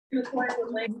Okay,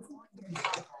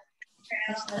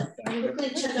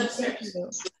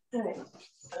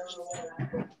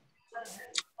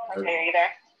 are you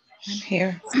there? I'm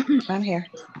here. I'm here.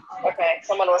 Okay,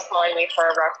 someone was calling me for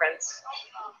a reference.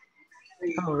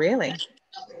 Oh, really?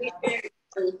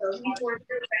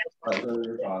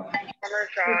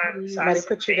 Somebody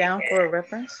put you down for a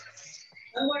reference?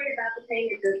 Don't worry about the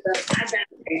paying.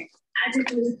 I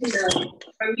just need to know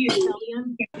from you.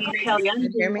 Kelly, can you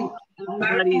hear me?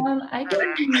 I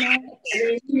cannot.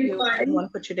 I want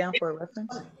to put you down for a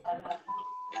reference.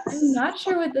 I'm not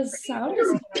sure what the sound is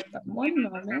coming from. One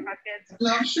moment.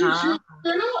 You're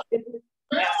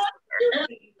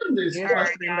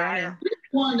supposed to be burning.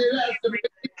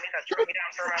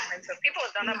 So people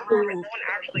have done that before, but no one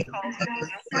actually calls it.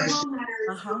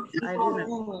 I do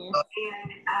know.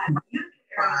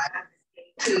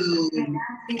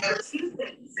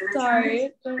 Sorry.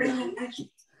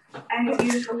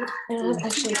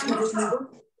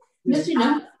 Yes, you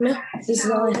know. No, this is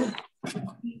all I have.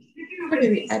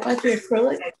 Hey, I bought you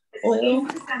acrylic, oil,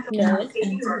 mud, and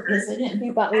yes, I did.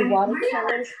 You bought me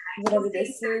watercolors, whatever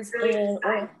this is, and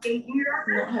oil. You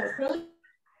don't have acrylic?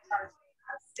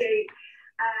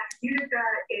 Utica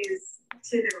is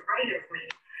to the right of me,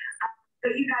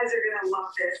 but you guys are gonna love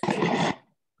this.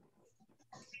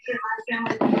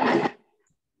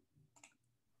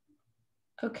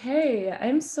 Okay,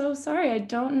 I'm so sorry. I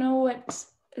don't know what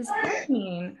is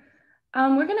happening.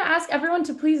 We're gonna ask everyone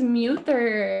to please mute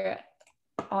their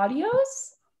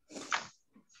audios.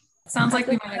 Sounds like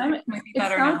we might be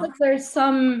better now. It sounds like there's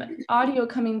some audio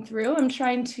coming through. I'm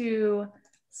trying to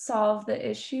solve the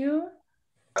issue.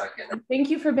 Thank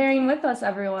you for bearing with us,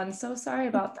 everyone. So sorry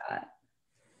about that.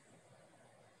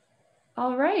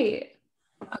 All right.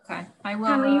 Okay, I will.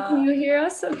 Kelly, can you hear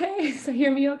us okay? So hear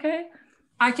me okay?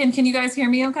 I can. Can you guys hear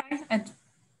me okay?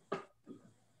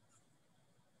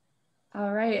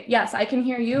 All right. Yes, I can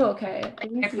hear you okay.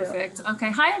 Thank you. Perfect.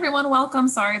 Okay. Hi, everyone. Welcome.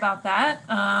 Sorry about that.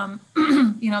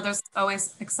 You know, there's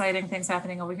always exciting things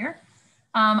happening over here.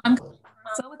 I'm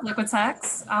also with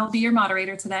Liquitex. I'll be your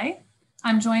moderator today.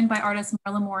 I'm joined by artist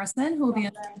Marla Morrison, who will be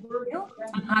on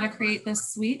how to create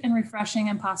this sweet and refreshing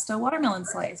impasto watermelon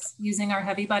slice using our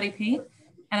heavy body paint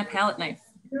and a palette knife.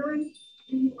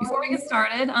 Before we get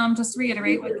started, just to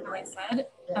reiterate what Kelly said,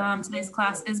 today's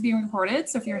class is being recorded.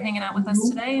 So if you're hanging out with us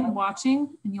today and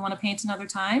watching and you want to paint another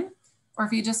time, or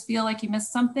if you just feel like you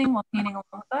missed something while painting along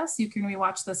with us, you can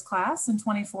rewatch this class in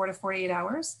 24 to 48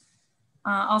 hours.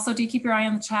 Also, do keep your eye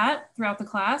on the chat throughout the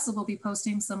class. We'll be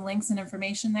posting some links and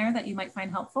information there that you might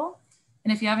find helpful.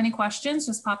 And if you have any questions,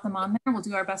 just pop them on there. We'll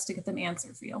do our best to get them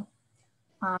answered for you.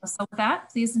 So with that,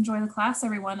 please enjoy the class,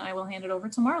 everyone. I will hand it over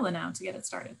to Marla now to get it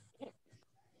started.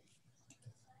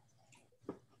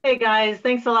 Hey guys,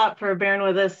 thanks a lot for bearing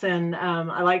with us. And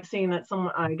I like seeing that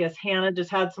I guess Hannah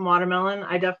just had some watermelon.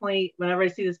 I definitely, whenever I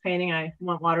see this painting, I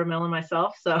want watermelon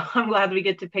myself. So I'm glad we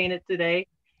get to paint it today.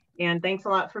 And thanks a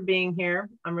lot for being here.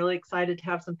 I'm really excited to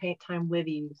have some paint time with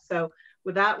you. So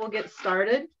with that, we'll get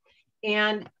started.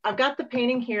 And I've got the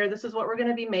painting here. This is what we're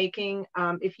gonna be making.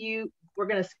 We're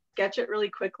gonna sketch it really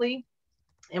quickly.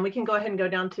 And we can go ahead and go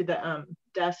down to the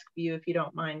desk view if you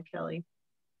don't mind, Kelly.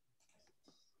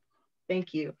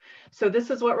 Thank you. So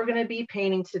this is what we're going to be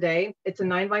painting today. It's a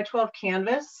 9x12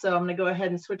 canvas. So I'm going to go ahead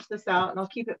and switch this out and I'll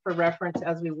keep it for reference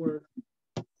as we work.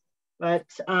 But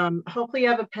hopefully you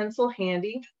have a pencil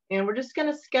handy and we're just going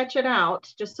to sketch it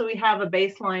out just so we have a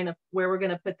baseline of where we're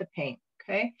going to put the paint.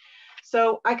 Okay.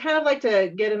 So I kind of like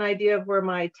to get an idea of where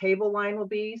my table line will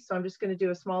be. So I'm just going to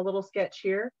do a small little sketch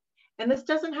here. And this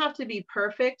doesn't have to be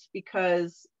perfect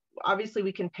because obviously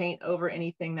we can paint over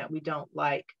anything that we don't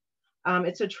like.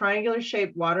 It's a triangular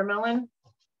shaped watermelon.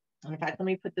 In fact, let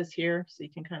me put this here so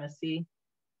you can kind of see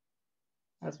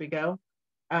as we go.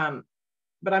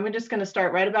 But I'm just going to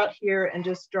start right about here and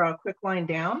just draw a quick line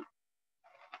down.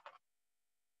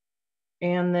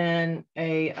 And then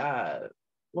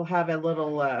we'll have a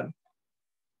little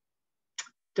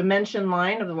dimension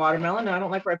line of the watermelon. Now, I don't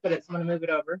like where I put it, so I'm going to move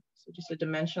it over. So just a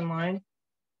dimension line.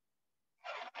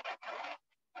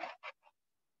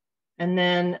 And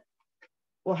then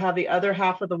we'll have the other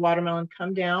half of the watermelon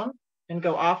come down and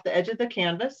go off the edge of the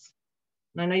canvas.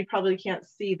 And I know you probably can't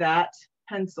see that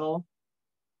pencil,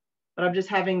 but I'm just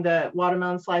having the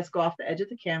watermelon slice go off the edge of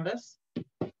the canvas.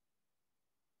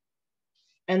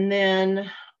 And then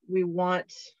I'm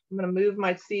gonna move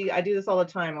I do this all the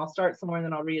time. I'll start somewhere and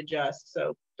then I'll readjust.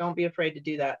 So don't be afraid to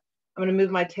do that. I'm gonna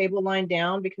move my table line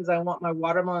down because I want my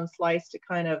watermelon slice to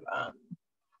kind of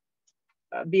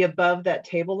be above that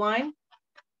table line.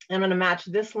 I'm going to match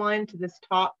this line to this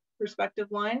top perspective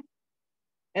line.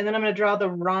 And then I'm going to draw the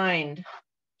rind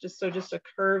just a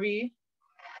curvy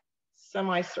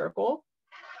semicircle.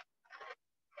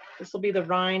 This will be the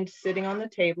rind sitting on the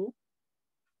table.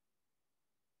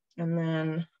 And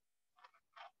then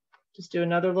just do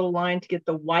another little line to get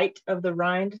the white of the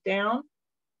rind down.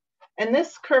 And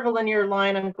this curvilinear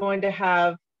line I'm going to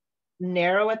have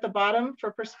narrow at the bottom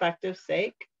for perspective's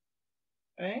sake.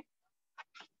 Okay.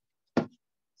 So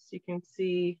you can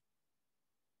see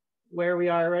where we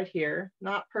are right here.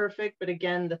 Not perfect, but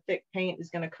again, the thick paint is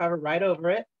going to cover right over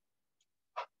it.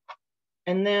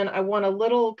 And then I want a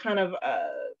little kind of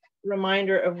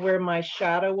reminder of where my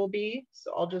shadow will be.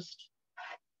 So I'll just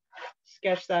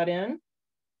sketch that in.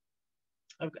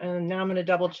 And now I'm going to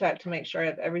double check to make sure I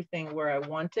have everything where I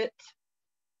want it.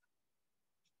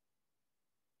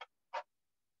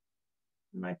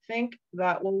 And I think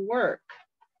that will work.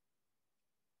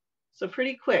 So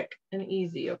pretty quick and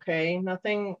easy, okay?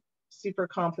 Nothing super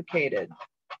complicated.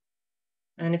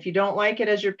 And if you don't like it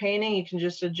as you're painting, you can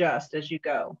just adjust as you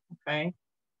go, okay?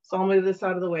 So I'll move this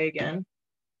out of the way again.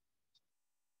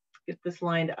 Get this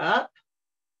lined up.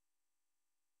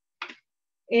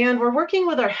 And we're working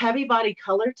with our heavy body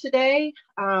color today.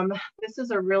 This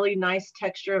is a really nice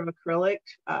texture of acrylic.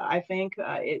 I think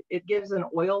it gives an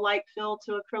oil-like feel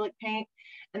to acrylic paint.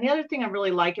 And the other thing I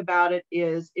really like about it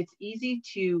is it's easy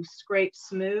to scrape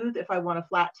smooth if I want a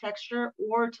flat texture,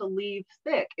 or to leave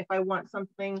thick if I want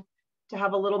something to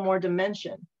have a little more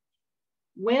dimension.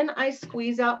 When I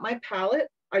squeeze out my palette,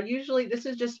 this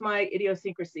is just my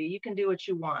idiosyncrasy. You can do what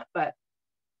you want, but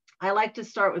I like to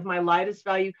start with my lightest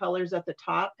value colors at the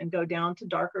top and go down to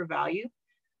darker value.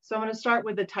 So I'm going to start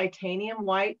with the titanium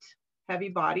white heavy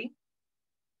body.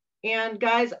 And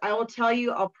guys, I will tell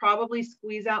you, I'll probably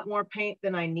squeeze out more paint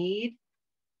than I need,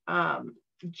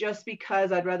 just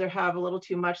because I'd rather have a little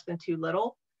too much than too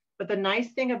little. But the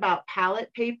nice thing about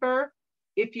palette paper,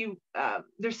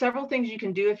 there's several things you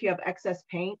can do if you have excess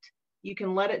paint. You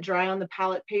can let it dry on the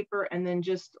palette paper and then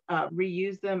just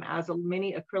reuse them as a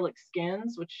mini acrylic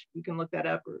skins, which you can look that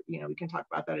up, or we can talk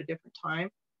about that at a different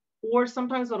time. Or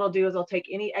sometimes what I'll do is I'll take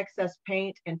any excess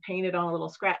paint and paint it on a little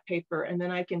scrap paper, and then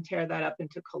I can tear that up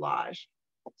into collage.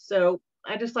 So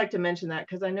I just like to mention that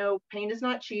because I know paint is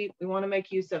not cheap. We want to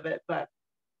make use of it, but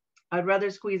I'd rather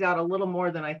squeeze out a little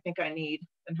more than I think I need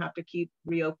than have to keep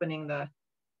reopening the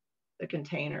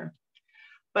container.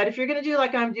 But if you're going to do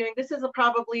like I'm doing, this is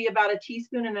probably about 1.5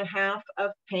 teaspoons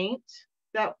of paint.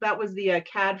 That was the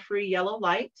CAD-free yellow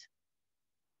light.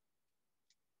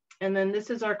 And then this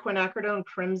is our Quinacridone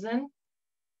Crimson.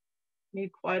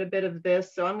 Need quite a bit of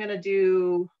this. So I'm going to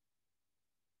do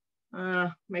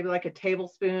maybe like a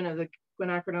tablespoon of the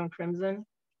Quinacridone Crimson.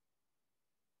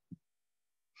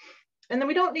 And then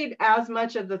we don't need as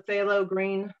much of the phthalo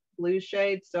green blue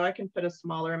shade, so I can put a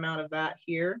smaller amount of that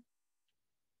here.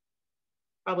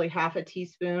 Probably 1/2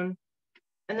 teaspoon.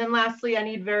 And then lastly, I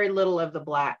need very little of the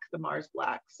black, the Mars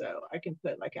black. So I can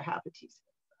put like 1/2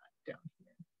 teaspoon of that down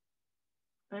here.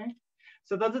 Okay.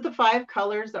 So those are the 5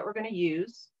 colors that we're going to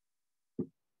use.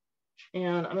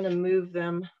 And I'm going to move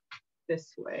them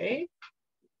this way.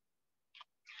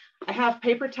 I have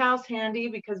paper towels handy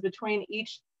because between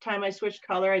each time I switch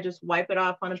color, I just wipe it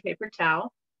off on a paper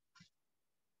towel.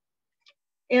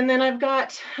 And then I've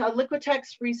got a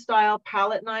Liquitex Freestyle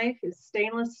Palette Knife. It's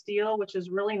stainless steel, which is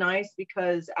really nice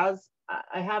because as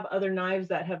I have other knives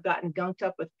that have gotten gunked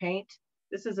up with paint,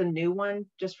 this is a new one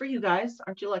just for you guys.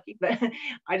 Aren't you lucky? But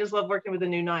I just love working with a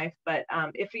new knife. But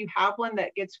if you have one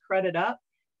that gets crudded up,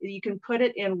 you can put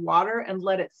it in water and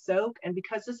let it soak. And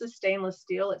because this is stainless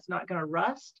steel, it's not going to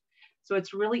rust. So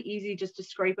it's really easy just to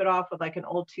scrape it off with like an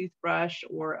old toothbrush,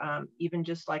 or even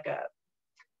just like an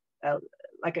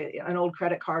old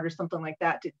credit card or something like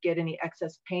that to get any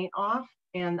excess paint off.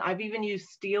 And I've even used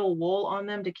steel wool on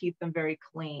them to keep them very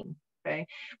clean. Okay.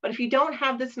 But if you don't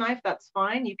have this knife, that's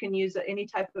fine. You can use any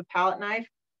type of palette knife.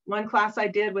 One class I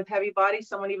did with heavy body,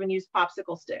 someone even used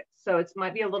popsicle sticks. So it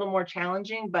might be a little more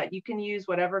challenging, but you can use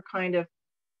whatever kind of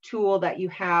tool that you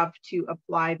have to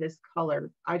apply this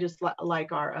color. I just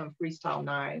like our freestyle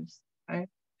knives. Okay.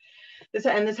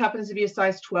 This happens to be a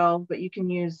size 12, but you can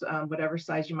use whatever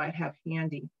size you might have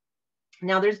handy.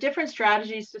 Now there's different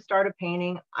strategies to start a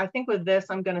painting. I think with this,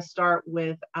 I'm going to start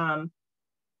with,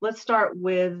 let's start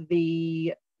with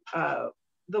the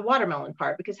watermelon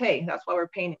part, because hey, that's why we're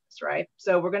painting this, right?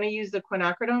 So we're going to use the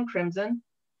Quinacridone Crimson.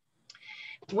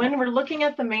 When we're looking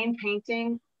at the main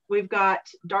painting, we've got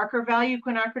darker value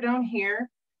quinacridone here,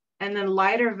 and then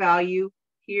lighter value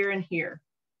here and here.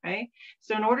 Okay,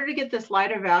 so in order to get this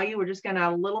lighter value, we're just going to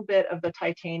add a little bit of the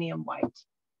titanium white.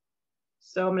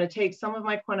 So I'm going to take some of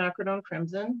my Quinacridone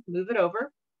Crimson, move it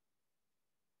over,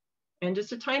 and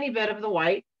just a tiny bit of the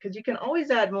white, because you can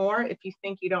always add more if you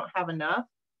think you don't have enough.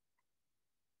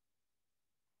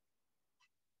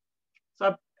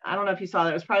 So I don't know if you saw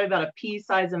that, it was probably about a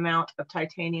pea-sized amount of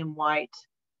titanium white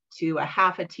to a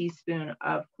 ½ teaspoon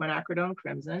of quinacridone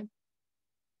crimson.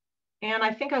 And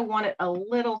I think I want it a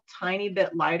little tiny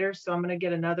bit lighter, so I'm going to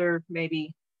get another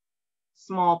maybe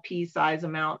small pea-sized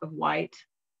amount of white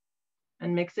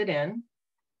and mix it in.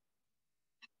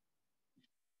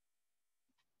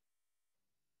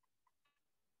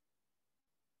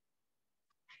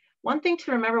 One thing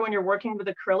to remember when you're working with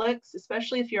acrylics,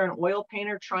 especially if you're an oil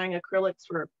painter trying acrylics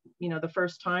for, you know, the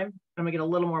first time, I'm gonna get a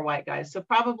little more white, guys. So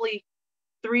probably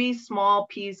 3 small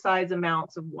pea-sized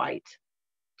amounts of white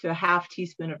to a ½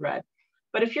 teaspoon of red.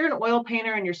 But if you're an oil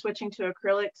painter and you're switching to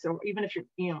acrylics, or even if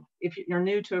you're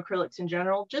new to acrylics in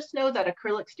general, just know that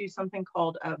acrylics do something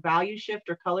called a value shift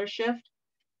or color shift.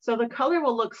 So the color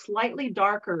will look slightly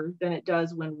darker than it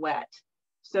does when wet.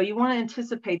 So you want to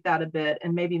anticipate that a bit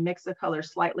and maybe mix the color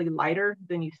slightly lighter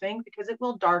than you think, because it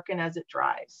will darken as it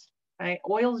dries. Okay?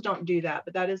 Oils don't do that,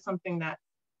 but that is something that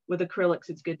with acrylics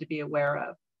it's good to be aware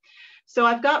of. So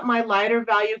I've got my lighter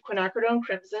value quinacridone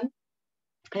crimson,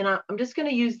 and I'm just going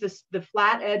to use the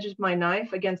flat edge of my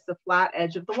knife against the flat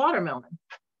edge of the watermelon.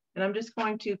 And I'm just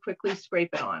going to quickly scrape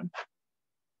it on.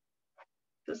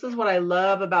 This is what I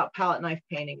love about palette knife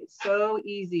painting. It's so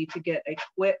easy to get a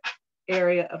quick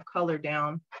area of color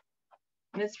down,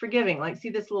 and it's forgiving. Like, see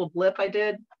this little blip I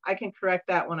did? I can correct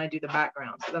that when I do the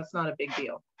background, so that's not a big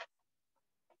deal.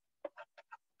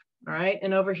 All right,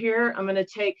 and over here I'm going to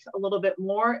take a little bit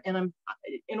more, and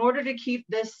in order to keep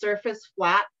this surface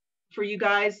flat for you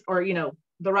guys, or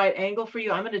the right angle for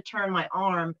you, I'm going to turn my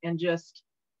arm and just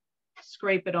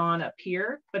scrape it on up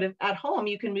here. But if at home,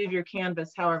 you can move your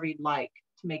canvas however you'd like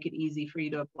to make it easy for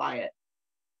you to apply it.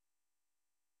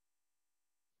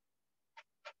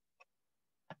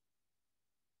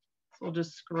 We'll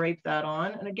just scrape that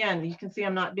on. And again, you can see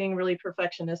I'm not being really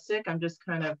perfectionistic. I'm just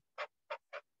kind of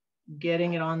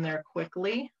getting it on there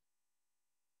quickly.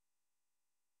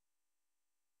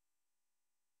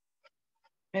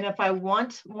 And if I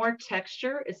want more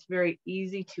texture, it's very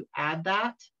easy to add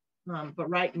that. But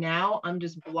right now, I'm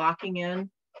just blocking in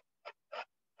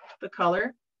the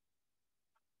color.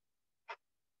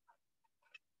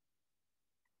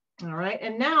 All right,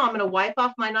 and now I'm going to wipe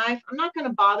off my knife. I'm not going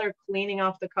to bother cleaning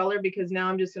off the color, because now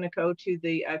I'm just going to go to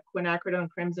the quinacridone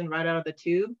crimson right out of the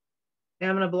tube. And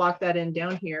I'm going to block that in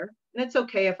down here. And it's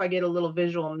okay if I get a little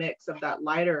visual mix of that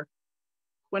lighter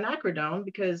quinacridone,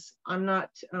 because I'm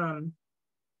not, I'm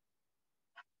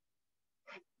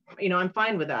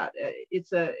fine with that.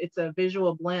 It's a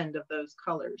visual blend of those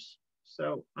colors.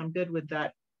 So I'm good with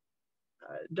that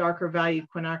darker value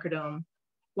quinacridone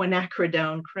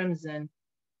crimson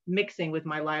mixing with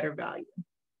my lighter value.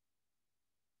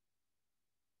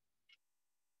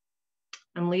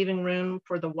 I'm leaving room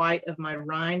for the white of my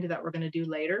rind that we're going to do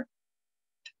later.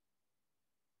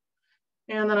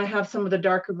 And then I have some of the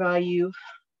darker value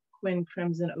Quin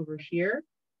crimson over here.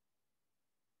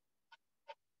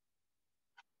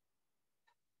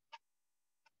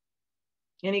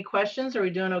 Any questions? Are we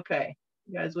doing okay?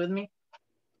 You guys with me?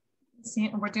 See,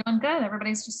 we're doing good.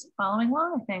 Everybody's just following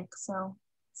along, I think. So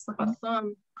it's looking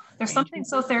awesome. There's something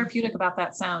so therapeutic about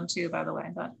that sound too, by the way.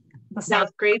 The sound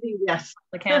that's crazy. Yes.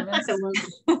 The canvas.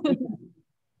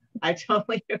 I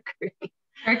totally agree.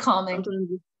 Very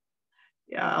calming.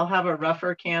 Yeah, I'll have a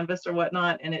rougher canvas or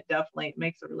whatnot, and it definitely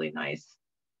makes a really nice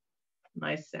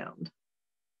sound.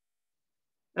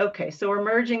 Okay, so we're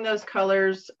merging those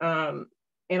colors, and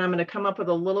I'm going to come up with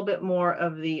a little bit more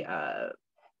of the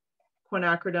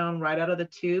quinacridone right out of the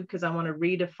tube, because I want to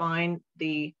redefine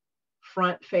the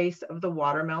front face of the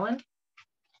watermelon.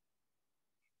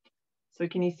 So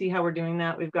can you see how we're doing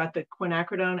that? We've got the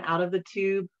quinacridone out of the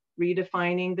tube,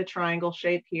 redefining the triangle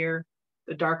shape here,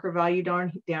 the darker value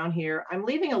down here. I'm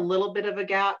leaving a little bit of a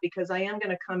gap because I am going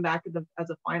to come back as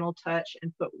a final touch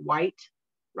and put white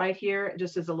right here,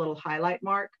 just as a little highlight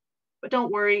mark. But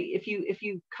don't worry, if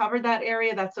you cover that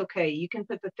area, that's okay. You can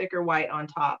put the thicker white on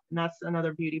top, and that's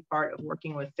another beauty part of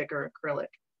working with thicker acrylic.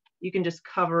 You can just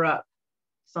cover up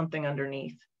something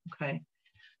underneath, okay?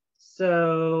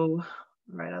 So,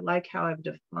 all right, I like how I've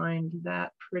defined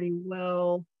that pretty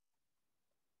well.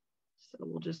 So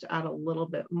we'll just add a little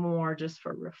bit more just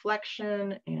for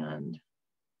reflection and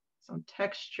some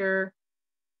texture.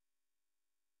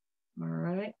 All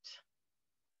right.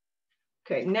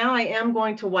 Okay, now I am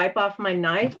going to wipe off my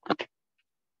knife.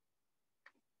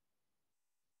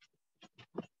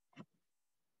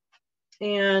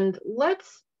 And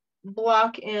let's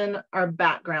block in our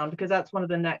background, because that's one of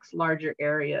the next larger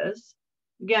areas.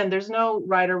 Again, there's no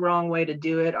right or wrong way to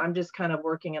do it. I'm just kind of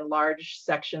working in large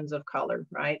sections of color,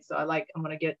 right? So I'm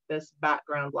gonna get this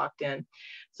background locked in.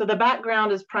 So the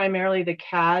background is primarily the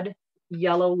CAD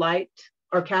yellow light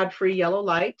or CAD free yellow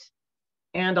light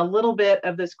and a little bit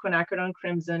of this quinacridone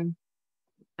crimson.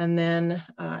 And then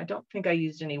I don't think I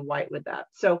used any white with that.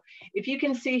 So if you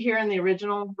can see here in the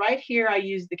original, right here, I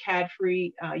used the CAD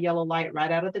free yellow light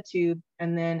right out of the tube.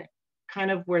 And then kind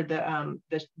of where the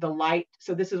light,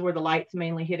 so this is where the light's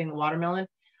mainly hitting the watermelon.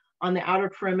 On the outer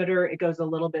perimeter, it goes a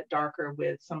little bit darker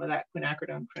with some of that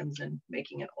quinacridone crimson,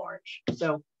 making it orange.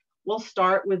 So we'll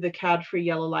start with the CAD free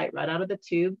yellow light right out of the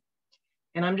tube.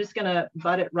 And I'm just gonna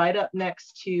butt it right up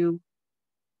next to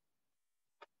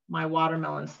my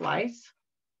watermelon slice.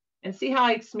 And see how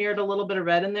I smeared a little bit of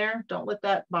red in there? Don't let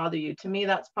that bother you. To me,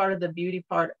 that's part of the beauty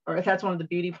part, or that's one of the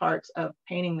beauty parts of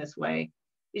painting this way,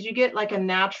 is you get like a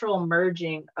natural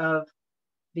merging of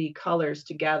the colors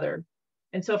together.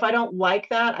 And so if I don't like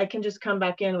that, I can just come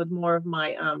back in with more of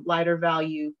my lighter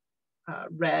value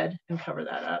red and cover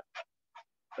that up.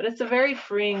 But it's a very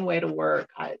freeing way to work.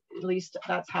 At least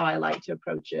that's how I like to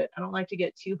approach it. I don't like to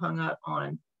get too hung up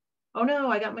on, oh no,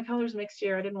 I got my colors mixed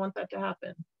here. I didn't want that to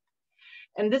happen.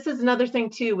 And this is another thing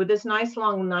too, with this nice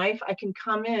long knife, I can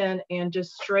come in and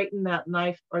just straighten that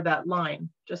knife or that line,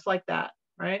 just like that,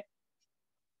 right?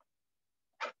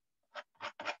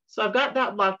 So I've got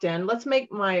that locked in. Let's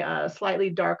make my slightly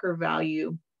darker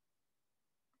value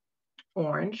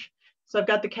orange. So I've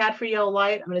got the CAD free yellow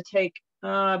light. I'm gonna take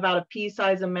about a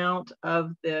pea-size amount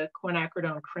of the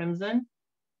quinacridone crimson. And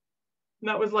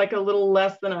that was like a little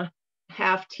less than a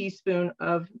half teaspoon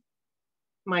of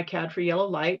my CAD free yellow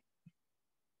light.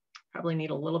 Probably need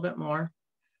a little bit more.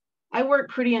 I work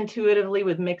pretty intuitively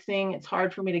with mixing. It's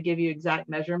hard for me to give you exact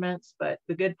measurements, but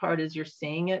the good part is you're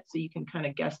seeing it, so you can kind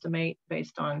of guesstimate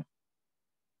based on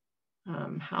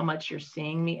how much you're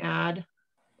seeing me add.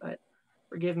 But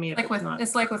forgive me if like it's not.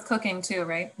 It's like with cooking too,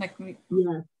 right? Like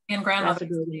yeah, and grandmother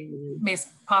made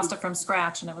pasta from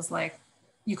scratch, and it was like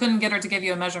you couldn't get her to give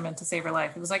you a measurement to save her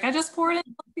life. It was like, I just pour it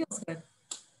in, it feels good.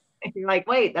 And you're like,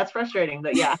 wait, that's frustrating,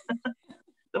 but yeah.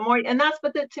 The more, and that's,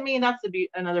 but to me, that's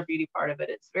another beauty part of it.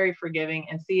 It's very forgiving.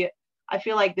 And see it, I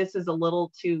feel like this is a little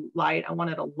too light. I want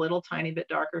it a little tiny bit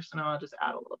darker. So now I'll just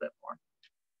add a little bit more.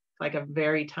 Like a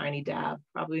very tiny dab,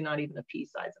 probably not even a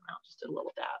pea-size amount, just a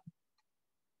little dab.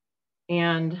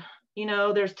 And, you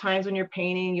know, there's times when you're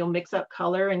painting, you'll mix up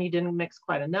color and you didn't mix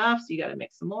quite enough. So you got to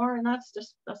mix some more. And that's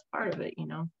part of it, you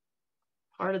know,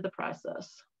 part of the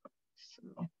process.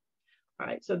 So. All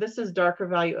right, so this is darker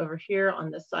value over here on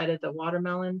this side of the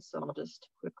watermelon. So I'll just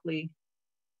quickly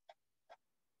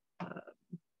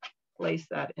place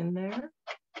that in there.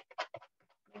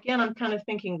 Again, I'm kind of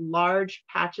thinking large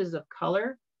patches of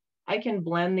color. I can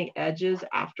blend the edges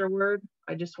afterward.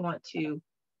 I just want to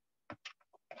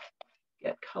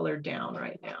get color down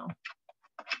right now.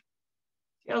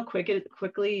 See how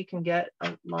quickly you can get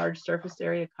a large surface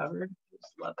area covered?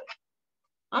 Just love it.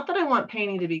 Not that I want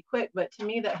painting to be quick, but to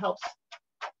me that helps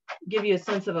give you a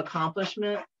sense of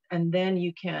accomplishment, and then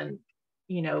you can,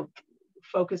 you know,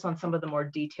 focus on some of the more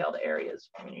detailed areas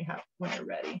when you're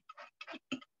ready.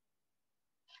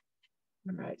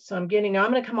 All right, so now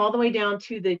I'm going to come all the way down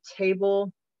to the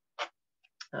table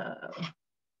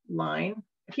line.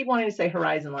 I keep wanting to say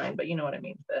horizon line, but you know what I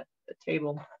mean, the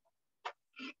table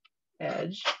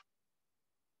edge.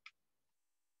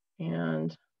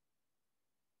 And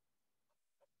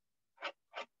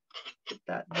put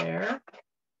that there.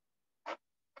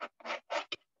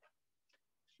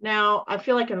 Now, I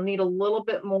feel like I'll need a little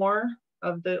bit more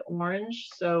of the orange.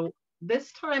 So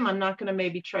this time I'm not going to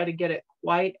maybe try to get it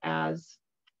quite as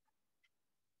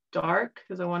dark,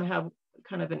 because I want to have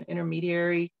kind of an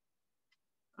intermediary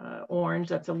orange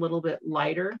that's a little bit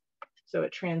lighter. So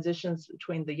it transitions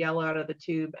between the yellow out of the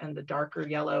tube and the darker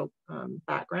yellow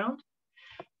background.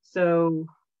 So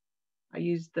I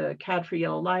used the CAD free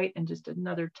yellow light and just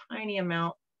another tiny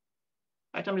amount.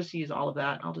 In fact, I'm just going to use all of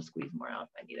that. I'll just squeeze more out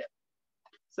if I need it.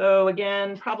 So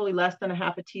again, probably less than a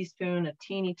half a teaspoon, a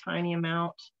teeny tiny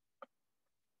amount.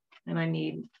 And I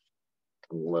need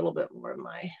a little bit more of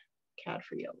my CAD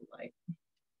free yellow light.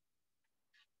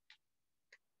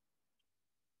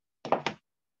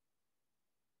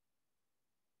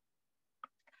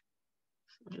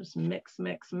 So just mix,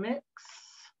 mix, mix.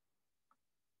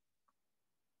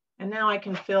 And now I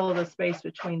can fill the space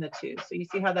between the two. So you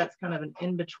see how that's kind of an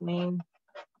in-between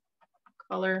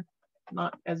color,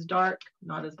 not as dark,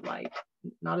 not as light,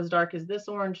 not as dark as this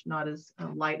orange, not as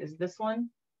light as this one,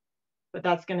 but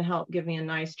that's going to help give me a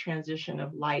nice transition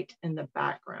of light in the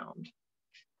background.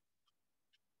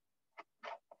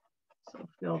 So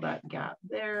fill that gap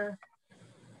there.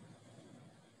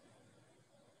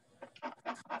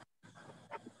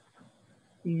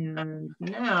 And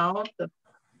now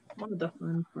one of the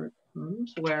fun parts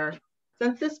comes where,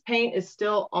 since this paint is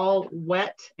still all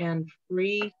wet and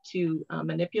free to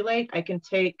manipulate, I can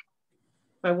take,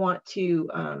 if I want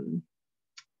to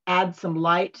add some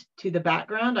light to the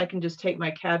background, I can just take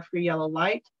my CAD free yellow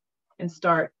light and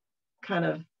start kind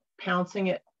of pouncing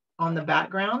it on the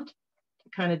background to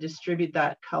kind of distribute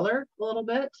that color a little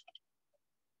bit,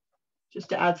 just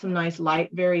to add some nice light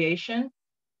variation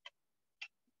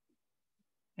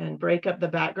and break up the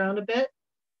background a bit.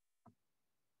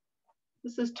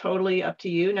 This is totally up to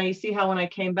you. Now you see how when I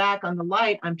came back on the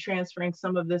light, I'm transferring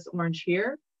some of this orange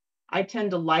here. I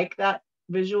tend to like that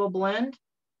visual blend.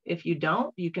 If you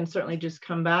don't, you can certainly just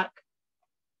come back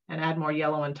and add more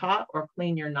yellow on top, or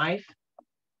clean your knife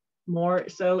more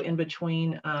so in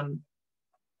between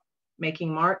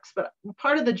making marks. But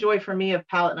part of the joy for me of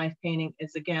palette knife painting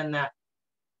is, again, that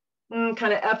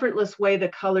kind of effortless way the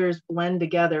colors blend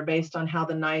together based on how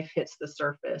the knife hits the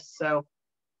surface. So,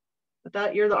 but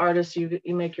that, you're the artist, you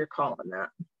make your call on that.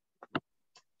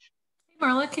 Hey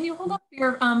Marla, can you hold up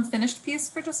your finished piece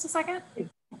for just a second?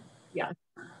 Yeah.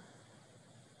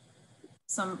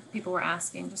 Some people were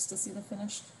asking just to see the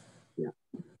finished. Yeah.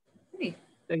 Pretty.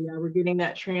 So yeah, we're getting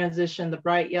that transition, the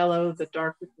bright yellow, the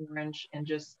dark orange, and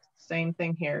just same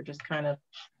thing here, just kind of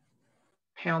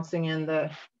pouncing in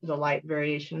the light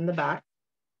variation in the back.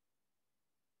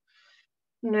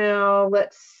 Now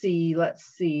let's see.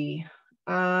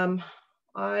 I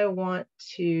want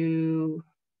to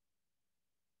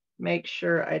make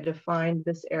sure I define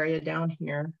this area down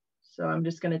here. So I'm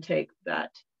just going to take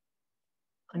that.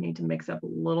 I need to mix up a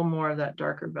little more of that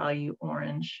darker value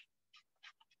orange.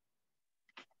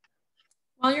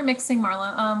 While you're mixing,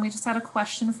 Marla, we just had a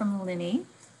question from Linny.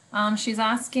 She's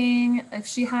asking if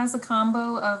she has a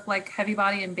combo of like heavy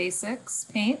body and basics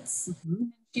paints. Mm-hmm.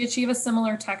 Do you achieve a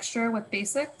similar texture with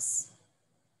basics?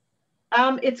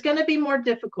 It's going to be more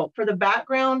difficult. For the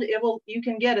background, you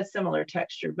can get a similar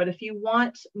texture, but if you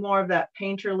want more of that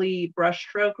painterly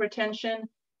brushstroke retention,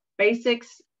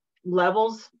 basics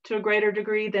levels to a greater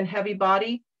degree than heavy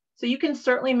body. So you can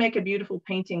certainly make a beautiful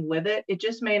painting with it. It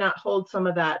just may not hold some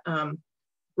of that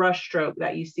brush stroke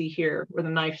that you see here, or the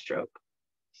knife stroke.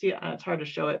 See, it's hard to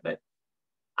show it, but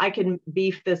I can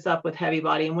beef this up with heavy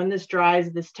body. And when this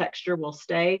dries, this texture will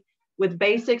stay. With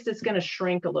basics, it's going to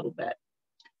shrink a little bit.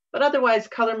 But otherwise,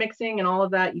 color mixing and all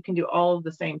of that, you can do all of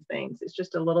the same things. It's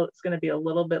just it's going to be a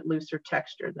little bit looser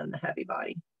texture than the heavy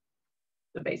body.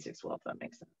 The basics will, if that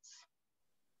makes sense.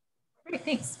 Great,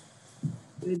 thanks.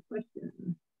 Good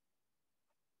question.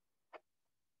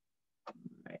 All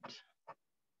right.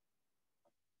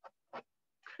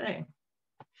 Okay.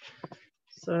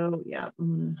 So yeah,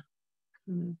 I'm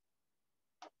kind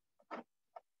of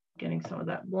getting some of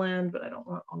that blend, but I don't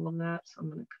want all of that, so I'm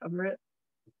going to cover it.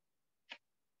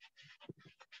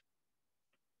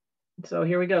 So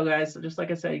here we go, guys. So just like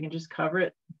I said, you can just cover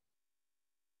it.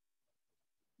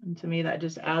 And to me, that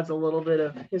just adds a little bit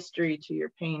of history to your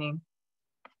painting.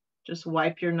 Just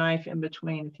wipe your knife in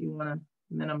between if you want to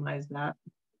minimize that.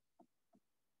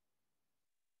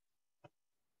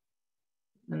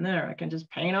 And there, I can just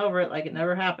paint over it like it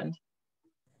never happened.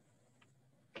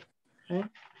 Okay.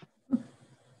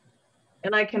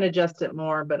 And I can adjust it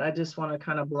more, but I just want to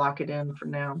kind of block it in for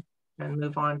now and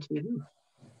move on to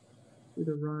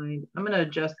the rind. I'm going to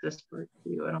adjust this part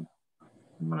too. I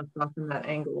want to soften that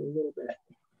angle a little bit.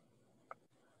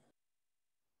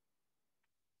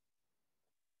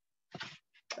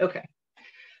 Okay,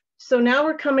 so now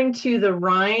we're coming to the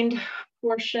rind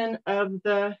portion of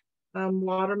the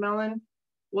watermelon.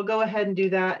 We'll go ahead and do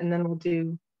that, and then we'll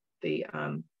do the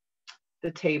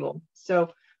table.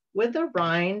 So with the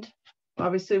rind,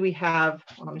 obviously we have,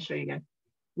 well, let me show you again.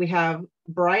 We have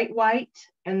bright white,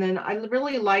 and then I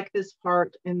really like this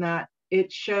part in that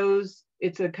it shows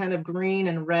it's a kind of green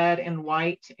and red and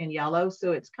white and yellow.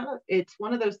 So it's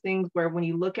one of those things where when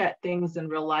you look at things in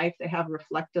real life, they have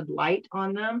reflected light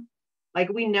on them. Like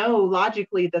we know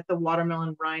logically that the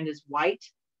watermelon rind is white,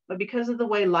 but because of the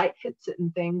way light hits it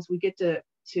and things, we get to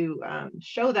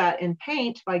show that in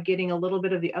paint by getting a little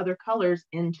bit of the other colors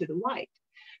into the white.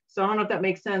 So I don't know if that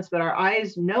makes sense, but our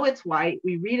eyes know it's white.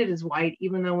 We read it as white,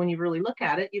 even though when you really look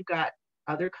at it, you've got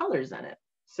other colors in it.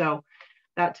 So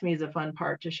that to me is a fun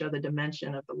part to show the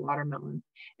dimension of the watermelon.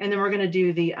 And then we're going to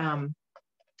do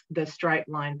the stripe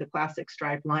line, the classic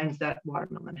stripe lines that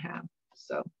watermelon have.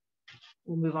 So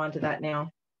we'll move on to that now.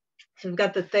 So we've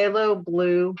got the phthalo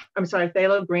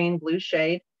green blue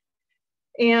shade.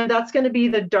 And that's going to be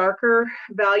the darker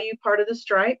value part of the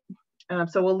stripe.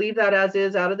 So we'll leave that as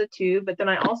is out of the tube, but then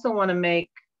I also want to make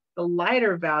the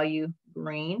lighter value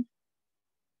green.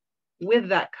 with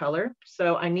that color.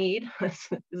 So I need, this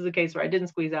is a case where I didn't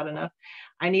squeeze out enough.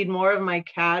 I need more of my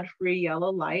CAD-free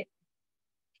yellow light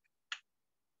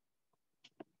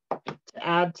to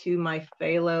add to my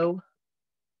phthalo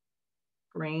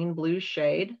green blue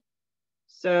shade.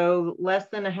 So less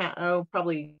than a half, oh,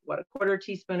 probably what, a quarter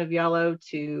teaspoon of yellow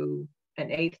to an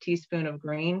 1/8 teaspoon of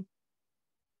green.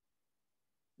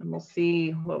 And we'll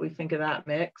see what we think of that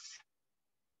mix.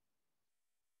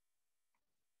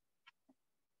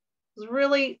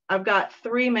 Really, I've got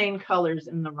 3 main colors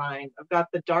in the rind. I've got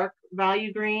the dark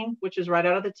value green, which is right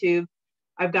out of the tube.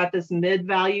 I've got this mid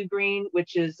value green,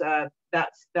 which is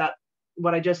that's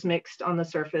what I just mixed on the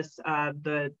surface,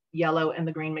 the yellow and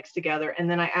the green mixed together. And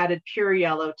then I added pure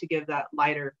yellow to give that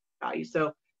lighter value.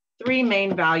 So 3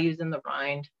 main values in the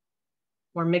rind.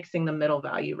 We're mixing the middle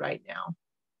value right now.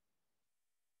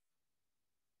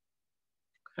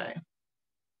 Okay.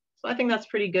 So I think that's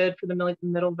pretty good for the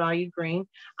middle value green.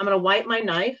 I'm going to wipe my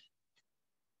knife.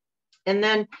 And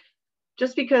then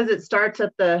just because it starts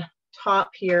at the top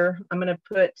here, I'm going to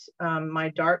put my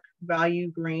dark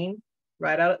value green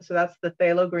right out. So that's the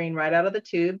phthalo green right out of the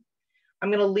tube. I'm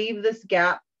going to leave this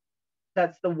gap.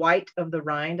 That's the white of the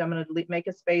rind. I'm going to make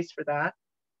a space for that.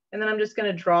 And then I'm just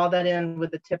going to draw that in with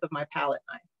the tip of my palette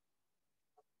knife.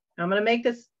 Now I'm going to make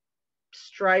this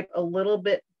stripe a little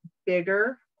bit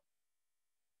bigger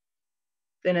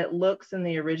than it looks in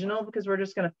the original because we're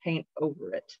just going to paint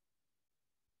over it.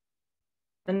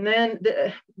 And then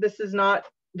this is not,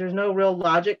 there's no real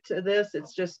logic to this.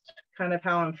 It's just kind of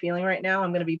how I'm feeling right now. I'm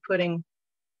going to be putting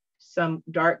some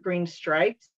dark green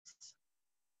stripes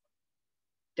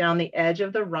down the edge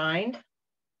of the rind.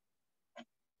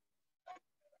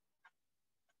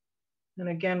 And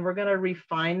again, we're going to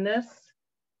refine this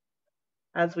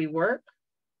as we work.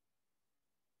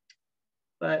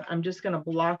 But I'm just going to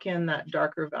block in that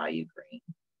darker value green.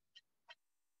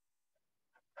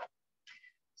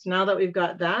 So now that we've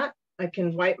got that, I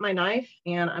can wipe my knife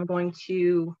and I'm going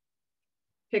to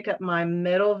pick up my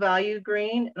middle value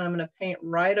green and I'm going to paint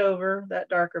right over that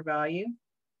darker value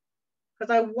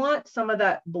because I want some of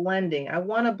that blending. I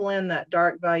want to blend that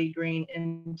dark value green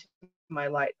into my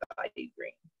light value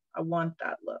green. I want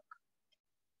that look.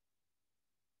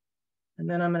 And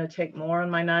then I'm going to take more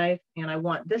on my knife and I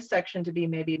want this section to be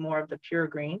maybe more of the pure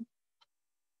green.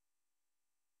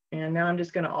 And now I'm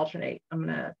just going to alternate. I'm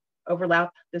going to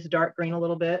overlap this dark green a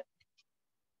little bit.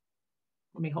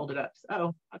 Let me hold it up.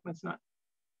 Oh, how come it's not?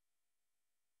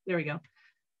 There we go. I'm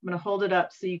going to hold it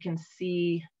up so you can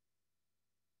see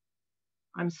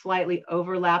I'm slightly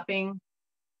overlapping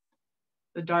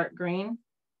the dark green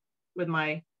with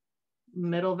my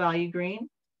middle value green.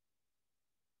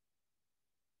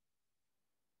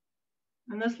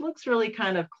 And this looks really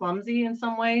kind of clumsy in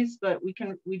some ways, but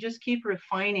we just keep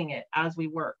refining it as we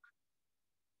work.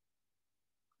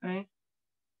 Okay.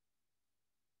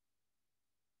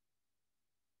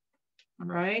 All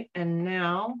right, and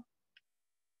now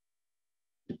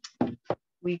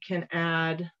we can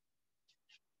add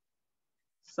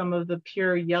some of the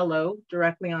pure yellow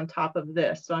directly on top of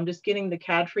this. So I'm just getting the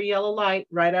CAD-free yellow light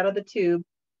right out of the tube,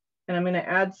 and I'm going to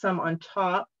add some on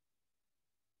top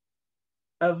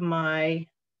of my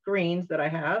greens that I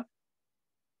have.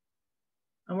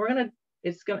 And we're going to,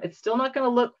 it's still not going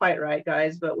to look quite right,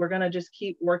 guys, but we're going to just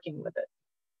keep working with it.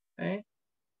 Okay.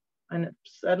 And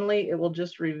suddenly it will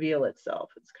just reveal itself.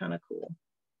 It's kind of cool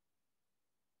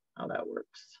how that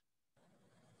works.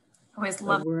 I always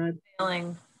love the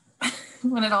feeling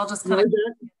when it all just kind of.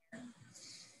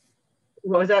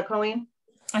 What was that, Colleen?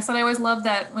 I said I always love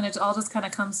that when it all just kind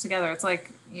of comes together. It's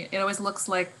like, it always looks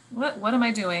like, what am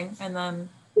I doing? And then,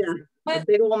 yeah, a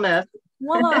big old mess.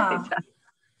 Voila.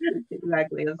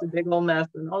 Exactly, it's a big old mess.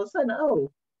 And all of a sudden,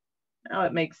 oh, now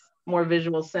it makes more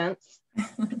visual sense.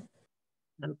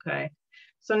 Okay,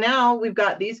 so now we've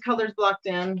got these colors blocked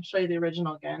in. I'll show you the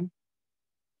original again.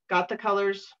 Got the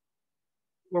colors.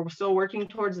 We're still working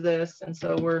towards this, and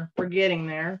so we're getting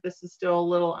there. This is still a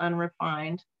little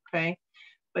unrefined, okay?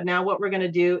 But now what we're going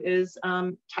to do is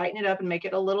tighten it up and make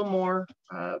it a little more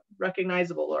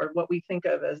recognizable, or what we think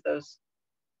of as those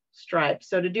stripes.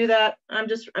 So to do that, I'm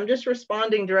just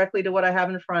responding directly to what I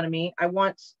have in front of me. I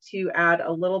want to add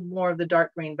a little more of the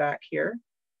dark green back here.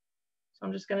 So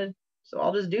I'm just going to, so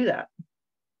I'll just do that.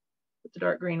 Put the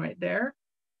dark green right there.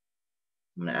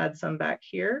 I'm going to add some back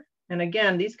here. And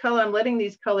again, these color, I'm letting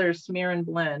these colors smear and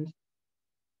blend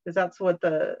because that's what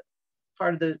the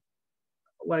part of the,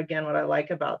 what I like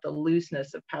about the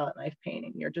looseness of palette knife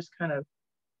painting. You're just kind of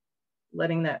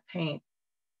letting that paint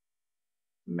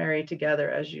marry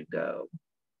together as you go.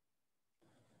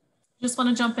 Just want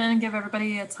to jump in and give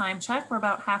everybody a time check. We're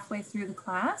about halfway through the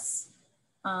class.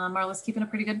 Marla's keeping a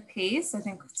pretty good pace. I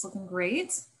think it's looking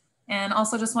great. And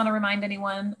also just want to remind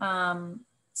anyone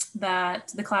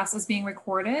that the class is being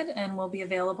recorded and will be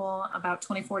available about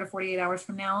 24 to 48 hours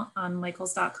from now on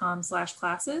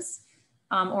michaels.com/classes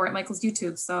or at Michaels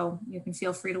YouTube. So you can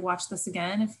feel free to watch this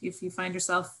again if you find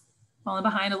yourself falling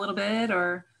behind a little bit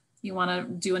or you want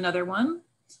to do another one,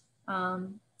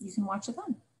 you can watch it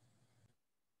then.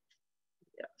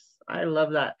 Yes, I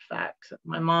love that fact.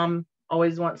 My mom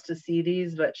always wants to see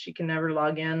these, but she can never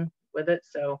log in with it.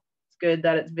 So it's good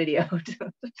that it's videoed.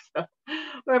 So,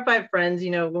 or if I have friends,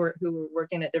 you know, who are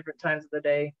working at different times of the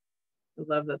day, I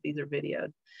love that these are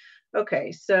videoed.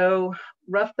 Okay, so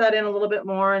rough that in a little bit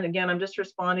more. And again, I'm just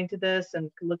responding to this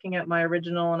and looking at my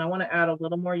original, and I want to add a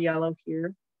little more yellow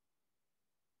here.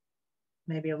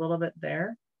 Maybe a little bit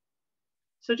there.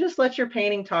 So just let your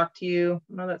painting talk to you.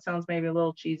 I know that sounds maybe a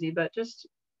little cheesy, but just,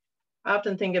 I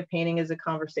often think of painting as a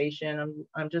conversation.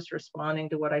 I'm just responding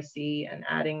to what I see and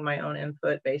adding my own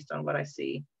input based on what I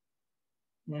see.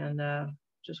 And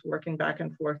just working back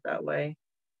and forth that way.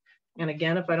 And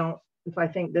again, if I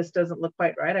think this doesn't look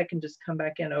quite right, I can just come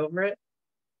back in over it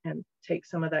and take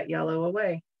some of that yellow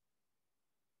away.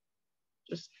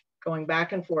 Just going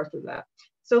back and forth with that.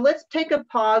 So let's take a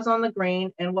pause on the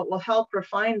green, and what will help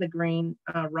refine the green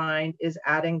rind is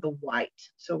adding the white.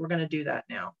 So we're going to do that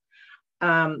now.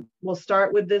 We'll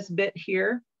start with this bit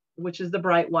here, which is the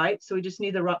bright white. So we just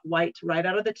need the white right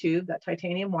out of the tube, that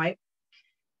titanium white.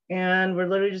 And we're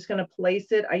literally just going to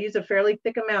place it. I use a fairly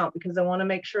thick amount because I want to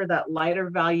make sure that lighter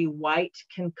value white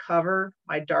can cover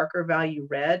my darker value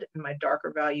red and my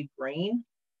darker value green.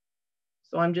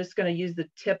 So I'm just going to use the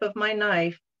tip of my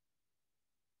knife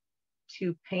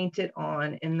to paint it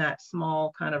on in that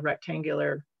small kind of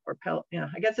rectangular, or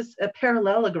I guess it's a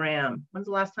parallelogram. When's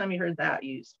the last time you heard that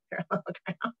used?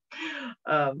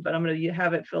 Parallelogram. But I'm going to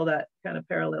have it fill that kind of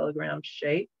parallelogram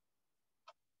shape.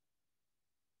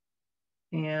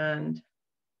 And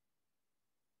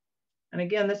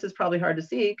again, this is probably hard to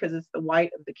see because it's the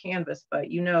white of the canvas,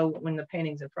 but you know when the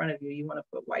painting's in front of you, you want to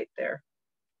put white there.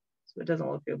 So it doesn't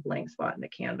look like a blank spot in the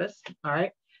canvas. All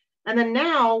right. And then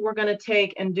now we're going to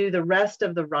take and do the rest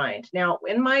of the rind. Now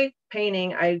in my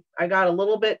painting, I got a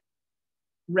little bit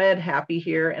red happy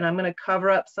here, and I'm going to cover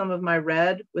up some of my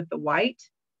red with the white.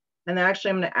 And then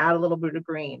actually I'm going to add a little bit of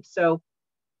green. So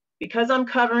because I'm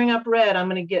covering up red, I'm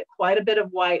going to get quite a bit of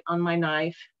white on my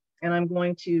knife, and I'm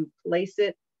going to place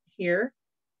it here.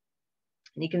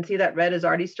 And you can see that red is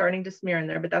already starting to smear in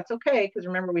there, but that's okay, because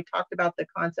remember we talked about the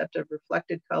concept of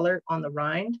reflected color on the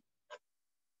rind.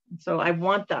 So I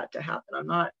want that to happen. I'm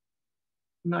not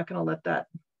going to let that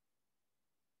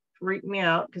freak me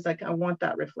out because I want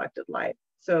that reflected light.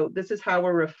 So this is how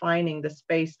we're refining the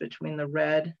space between the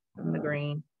red and the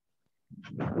green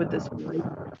with this white.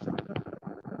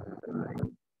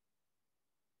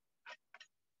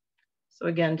 So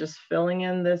again, just filling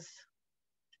in this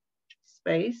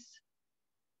space.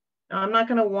 Now I'm not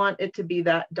going to want it to be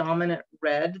that dominant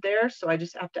red there, so I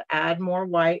just have to add more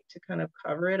white to kind of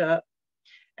cover it up.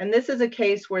 And this is a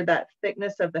case where that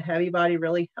thickness of the heavy body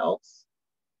really helps.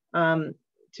 To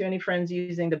any friends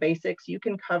using the basics, you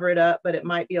can cover it up, but it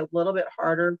might be a little bit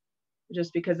harder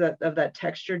just because of that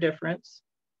texture difference.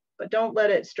 But don't let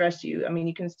it stress you. I mean,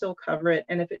 you can still cover it.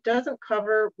 And if it doesn't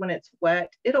cover when it's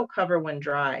wet, it'll cover when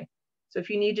dry. So if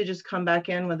you need to just come back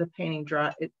in when the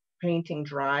painting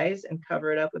dries and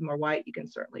cover it up with more white, you can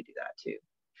certainly do that too.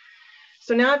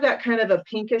 So now I've got kind of a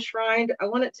pinkish rind. I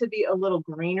want it to be a little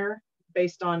greener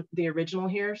based on the original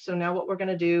here. So now what we're going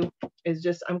to do is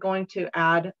just, I'm going to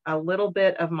add a little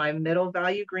bit of my middle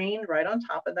value green right on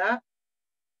top of that.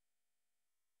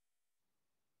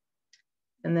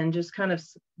 And then just kind of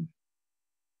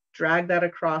drag that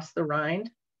across the rind.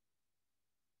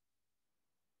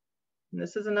 And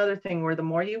this is another thing where the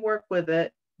more you work with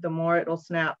it, the more it'll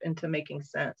snap into making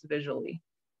sense visually.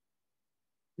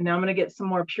 And now I'm going to get some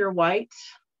more pure white.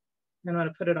 I'm going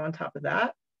to put it on top of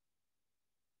that.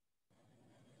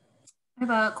 I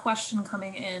have a question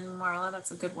coming in, Marla.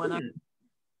 That's a good one.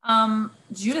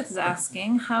 Judith is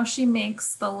asking how she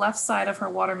makes the left side of her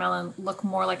watermelon look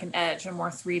more like an edge or more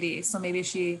 3D. So maybe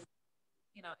she,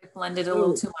 you know, it blended a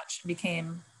little too much and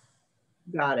became.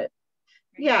 Got it.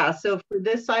 Yeah. So for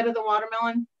this side of the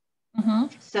watermelon,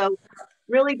 so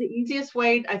really the easiest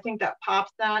way, I think that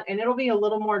pops that, and it'll be a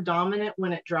little more dominant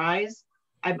when it dries.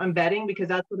 I'm betting, because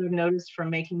that's what I've noticed from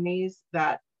making these,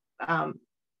 that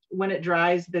when it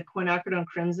dries, the quinacridone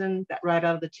crimson that right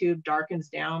out of the tube darkens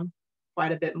down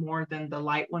quite a bit more than the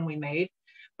light one we made.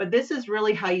 But this is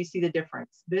really how you see the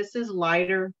difference. This is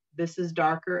lighter, this is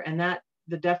darker, and that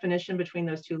the definition between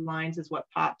those two lines is what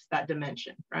pops that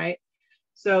dimension, right?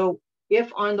 So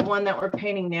If on the one that we're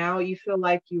painting now, you feel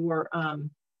like your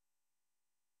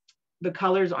the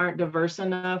colors aren't diverse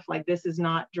enough, like this is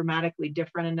not dramatically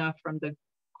different enough from the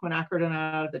quinacridone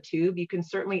out of the tube, you can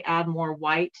certainly add more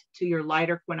white to your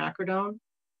lighter quinacridone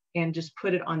and just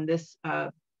put it on this,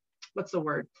 what's the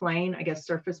word, plane, I guess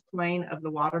surface plane of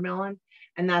the watermelon.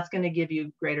 And that's going to give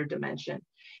you greater dimension.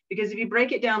 Because if you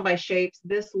break it down by shapes,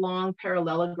 this long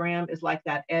parallelogram is like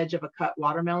that edge of a cut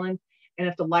watermelon. And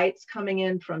if the light's coming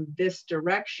in from this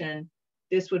direction,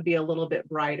 this would be a little bit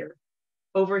brighter.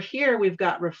 Over here, we've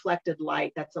got reflected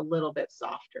light that's a little bit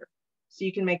softer. So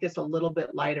you can make this a little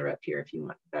bit lighter up here if you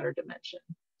want better dimension.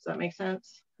 Does that make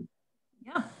sense?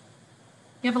 Yeah.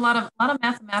 You have a lot of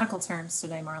mathematical terms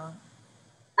today, Marla.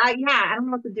 Yeah, I don't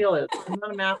know what the deal is. I'm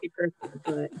not a mathy person,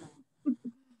 but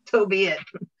so be it.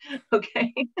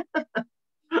 Okay.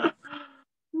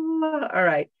 All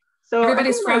right. So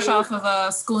everybody's fresh off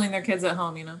of schooling their kids at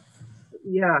home, you know?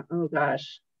 Yeah. Oh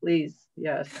gosh, please.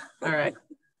 Yes. All right.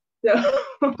 So,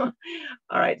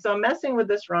 all right. So I'm messing with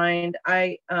this rind.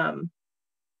 I'm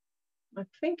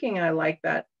thinking I like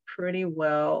that pretty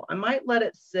well. I might let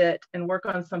it sit and work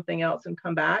on something else and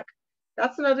come back.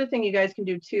 That's another thing you guys can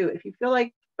do too. If you feel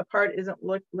like a part isn't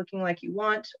looking like you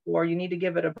want, or you need to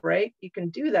give it a break, you can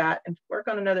do that and work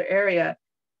on another area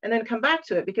and then come back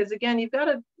to it. Because again,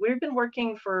 we've been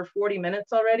working for 40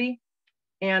 minutes already,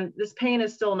 and this paint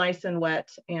is still nice and wet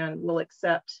and will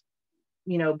accept,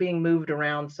 you know, being moved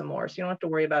around some more. So you don't have to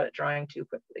worry about it drying too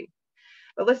quickly.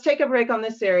 But let's take a break on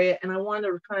this area, and I want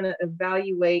to kind of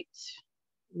evaluate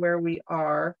where we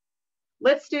are.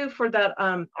 Let's do for that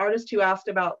artist who asked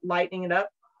about lightening it up.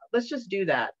 Let's just do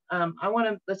that.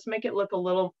 Let's make it look a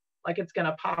little like it's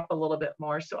gonna pop a little bit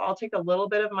more. So I'll take a little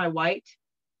bit of my white,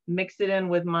 mix it in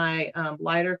with my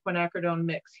lighter quinacridone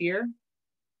mix here.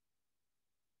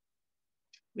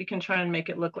 We can try and make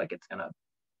it look like it's gonna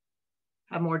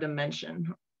have more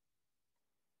dimension.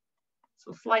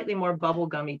 So slightly more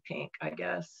bubblegummy pink, I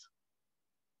guess.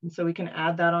 And so we can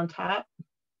add that on top.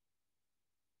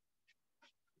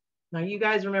 Now you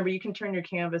guys remember, you can turn your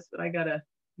canvas, but I gotta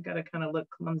kind of look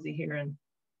clumsy here and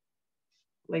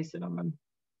place it on.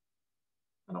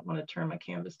 I don't want to turn my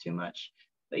canvas too much,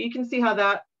 but you can see how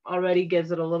that already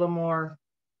gives it a little more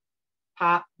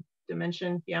pop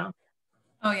dimension. Yeah.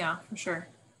 Oh yeah, for sure.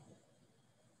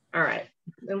 All right.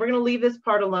 And we're going to leave this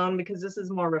part alone because this is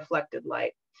more reflected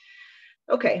light.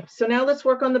 Okay. So now let's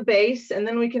work on the base, and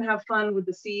then we can have fun with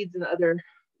the seeds and other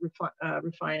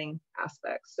refining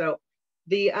aspects. So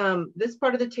this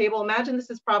part of the table, imagine this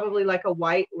is probably like a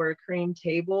white or a cream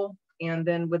table. And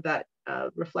then with that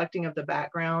reflecting of the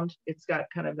background, it's got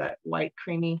kind of that white,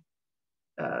 creamy,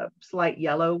 slight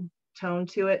yellow tone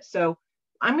to it. So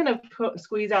I'm going to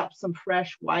squeeze out some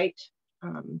fresh white.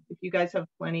 If you guys have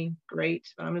plenty, great.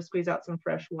 But I'm going to squeeze out some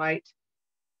fresh white.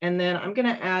 And then I'm going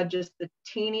to add just the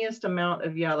teeniest amount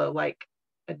of yellow, like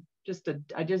I just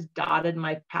dotted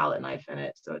my palette knife in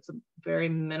it. So it's a very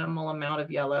minimal amount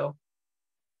of yellow.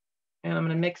 And I'm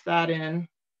going to mix that in.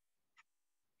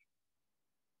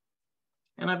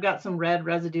 And I've got some red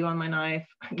residue on my knife.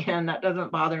 Again, that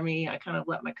doesn't bother me. I kind of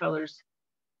let my colors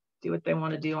do what they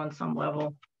want to do on some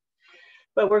level.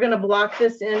 But we're going to block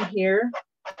this in here.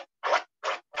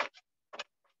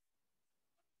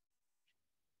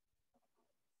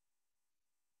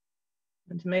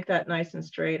 And to make that nice and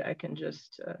straight, I can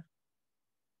just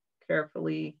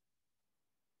carefully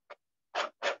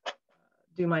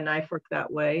do my knife work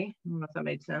that way. I don't know if that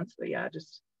made sense, but yeah,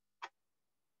 just.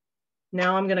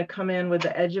 Now I'm going to come in with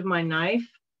the edge of my knife.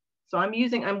 So I'm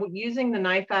using the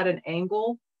knife at an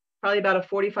angle, probably about a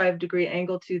 45-degree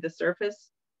angle to the surface,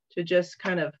 to just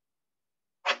kind of,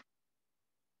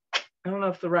 I don't know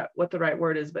if what the right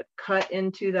word is, but cut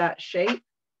into that shape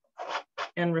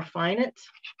and refine it.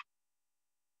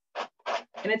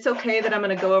 And it's okay that I'm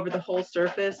going to go over the whole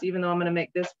surface, even though I'm going to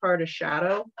make this part a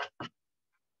shadow.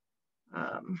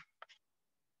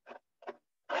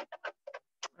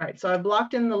 All right, so I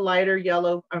blocked in the lighter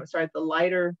yellow, the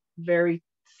lighter, very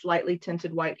slightly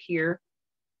tinted white here.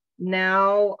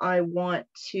 Now I want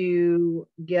to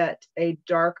get a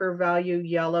darker value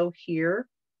yellow here,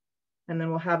 and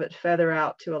then we'll have it feather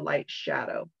out to a light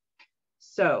shadow.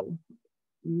 So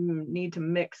need to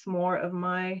mix more of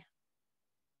my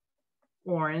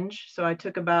orange. So I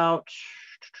took about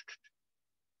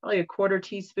probably a 1/4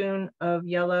 teaspoon of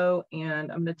yellow,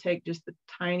 and I'm going to take just the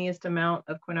tiniest amount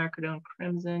of quinacridone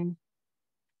crimson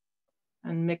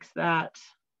and mix that.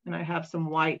 And I have some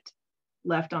white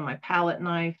left on my palette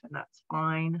knife, and that's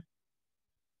fine.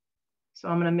 So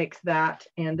I'm going to mix that,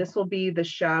 and this will be the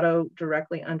shadow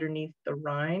directly underneath the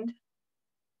rind.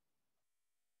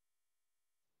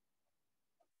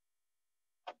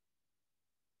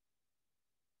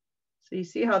 So you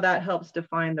see how that helps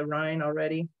define the rind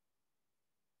already?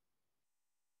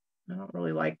 I don't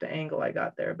really like the angle I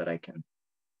got there, but I can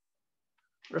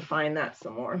refine that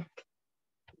some more.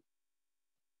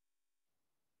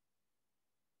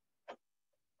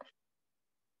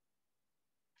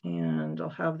 And I'll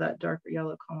have that darker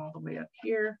yellow come all the way up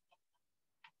here.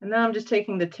 And then I'm just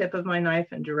taking the tip of my knife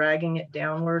and dragging it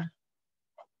downward.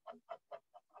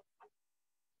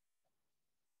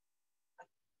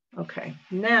 Okay,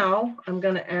 now I'm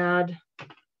gonna add, I'm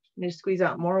gonna squeeze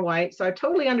out more white. So I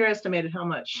totally underestimated how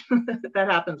much that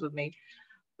happens with me,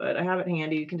 but I have it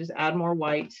handy. You can just add more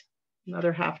white,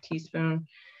 another ½ teaspoon.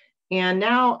 And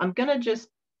now I'm gonna just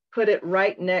put it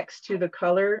right next to the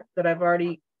color that I've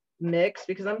already mixed,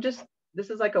 because this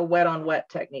is like a wet on wet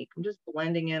technique. I'm just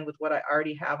blending in with what I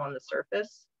already have on the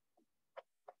surface.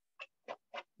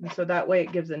 And so that way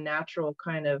it gives a natural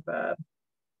kind of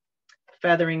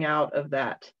feathering out of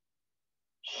that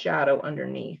shadow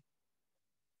underneath.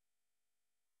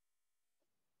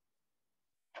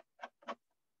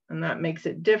 And that makes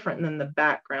it different than the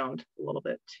background a little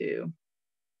bit too.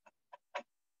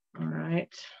 All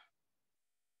right.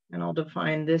 And I'll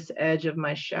define this edge of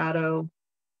my shadow.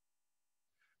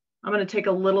 I'm going to take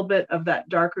a little bit of that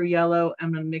darker yellow.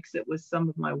 I'm going to mix it with some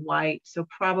of my white. So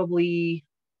probably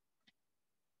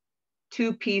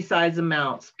 2 pea-sized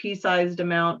amounts. Pea-sized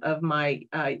amount of my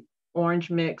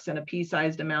orange mix and a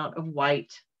pea-sized amount of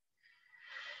white.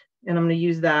 And I'm going to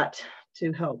use that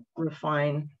to help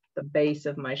refine the base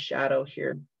of my shadow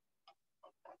here.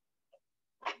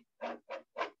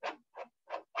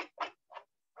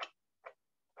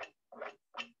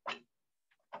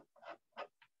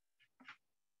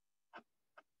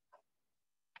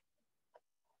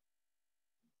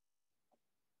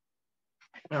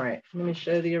 All right, let me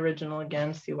show the original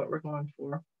again, see what we're going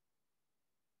for.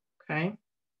 Okay.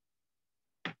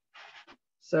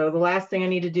 So the last thing I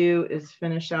need to do is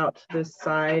finish out this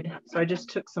side. So I just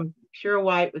took some pure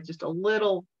white with just a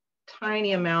little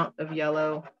tiny amount of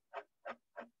yellow.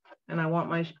 And I want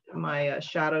my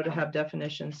shadow to have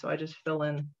definition. So I just fill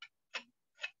in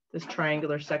this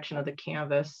triangular section of the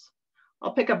canvas.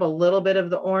 I'll pick up a little bit of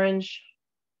the orange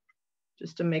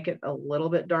just to make it a little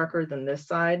bit darker than this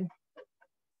side.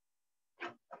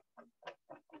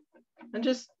 And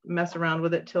just mess around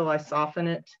with it till I soften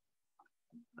it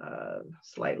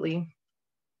slightly.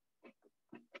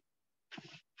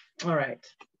 All right.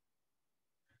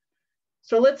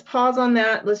 So let's pause on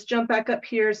that. Let's jump back up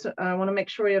here. So I want to make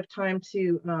sure we have time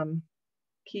to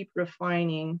keep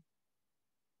refining.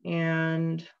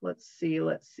 And let's see.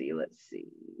 Let's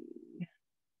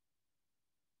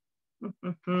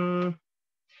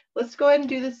go ahead and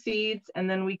do the seeds, and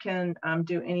then we can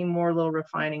do any more little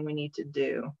refining we need to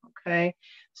do, okay?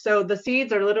 So the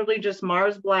seeds are literally just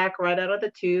Mars Black right out of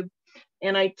the tube.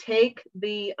 And I take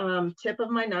the tip of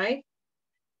my knife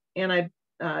and I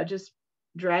just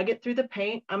drag it through the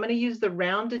paint. I'm gonna use the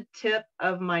rounded tip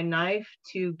of my knife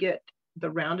to get the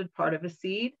rounded part of a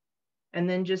seed, and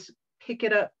then just pick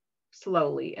it up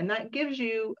slowly. And that gives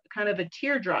you kind of a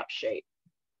teardrop shape.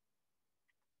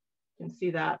 You can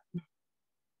see that.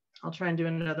 I'll try and do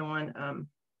another one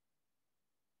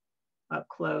up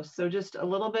close. So just a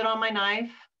little bit on my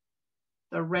knife,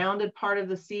 the rounded part of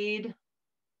the seed,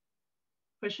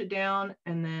 push it down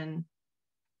and then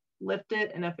lift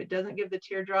it. And if it doesn't give the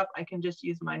teardrop, I can just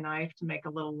use my knife to make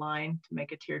a little line to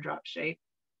make a teardrop shape.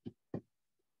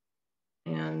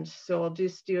 And so I'll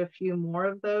just do a few more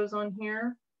of those on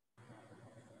here.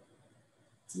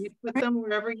 You put them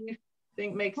wherever you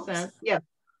think makes sense. Yes.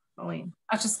 Colleen.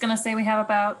 I was just going to say we have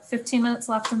about 15 minutes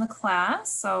left in the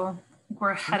class, so I think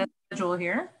we're ahead of schedule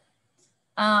here.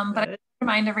 But I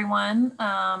remind everyone,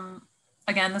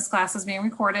 again, this class is being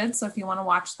recorded, so if you want to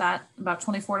watch that about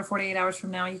 24 to 48 hours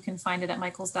from now, you can find it at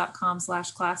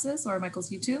michaels.com/classes or Michaels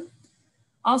YouTube.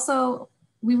 Also,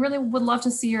 we really would love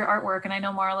to see your artwork, and I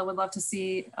know Marla would love to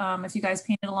see if you guys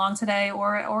painted along today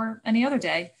or any other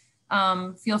day.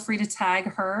 Feel free to tag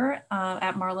her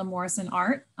at Marla Morrison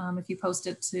Art if you post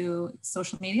it to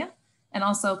social media. And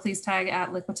also please tag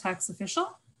at Liquitex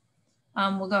Official.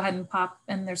 We'll go ahead and pop,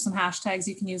 and there's some hashtags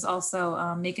you can use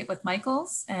also, Make It With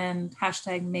Michaels and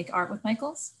hashtag Make Art With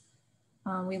Michaels.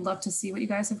 We'd love to see what you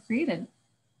guys have created.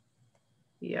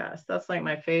 Yes, that's like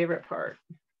my favorite part.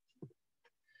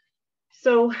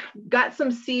 So got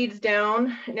some seeds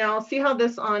down. Now see how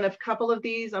this on a couple of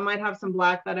these, I might have some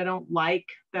black that I don't like,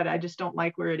 that I just don't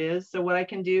like where it is. So what I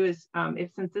can do is,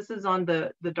 since this is on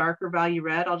the darker value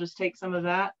red, I'll just take some of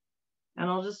that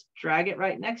and I'll just drag it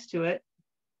right next to it.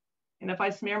 And if I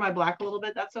smear my black a little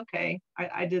bit, that's okay.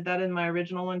 I did that in my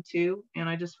original one too. And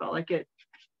I just felt like it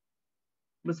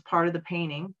was part of the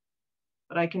painting.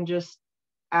 but I can just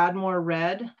add more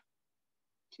red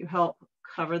to help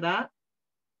cover that.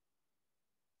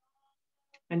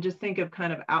 And just think of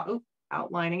kind of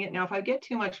outlining it. Now, if I get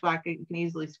too much black, you can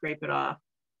easily scrape it off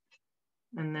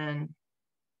and then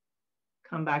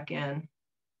come back in.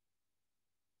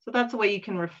 So that's the way you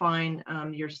can refine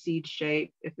your seed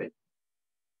shape if it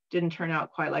didn't turn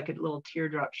out quite like a little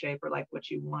teardrop shape or like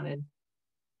what you wanted.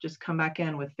 Just come back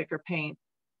in with thicker paint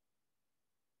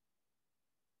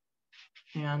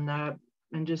and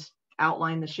just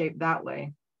outline the shape that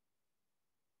way.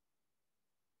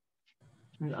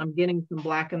 And I'm getting some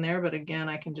black in there, but again,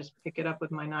 I can just pick it up with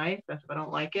my knife if I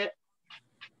don't like it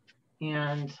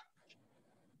and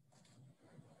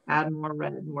add more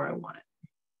red where I want it.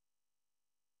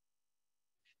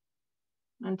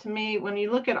 And to me, when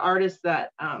you look at artists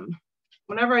that,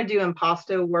 whenever I do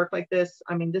impasto work like this,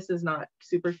 I mean, this is not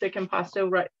super thick impasto,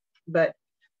 right? But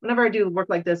whenever I do work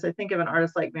like this, I think of an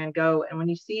artist like Van Gogh. And when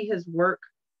you see his work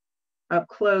up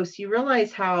close, you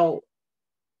realize how,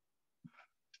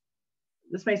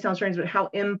 this may sound strange, but how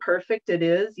imperfect it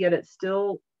is, yet it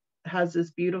still has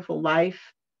this beautiful life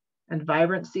and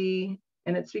vibrancy.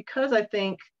 And it's because I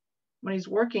think when he's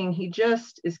working, he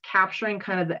just is capturing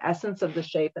kind of the essence of the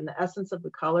shape and the essence of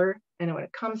the color. And when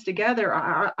it comes together,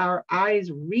 our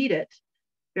eyes read it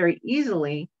very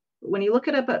easily. But when you look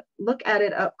at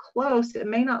it up close, it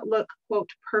may not look, quote,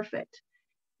 perfect.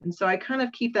 And so I kind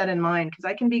of keep that in mind because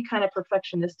I can be kind of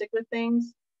perfectionistic with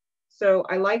things. So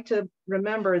I like to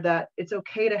remember that it's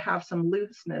okay to have some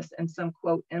looseness and some,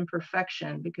 quote,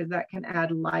 imperfection, because that can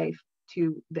add life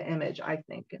to the image, I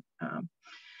think.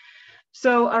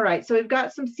 So, all right, so we've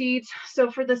got some seeds. So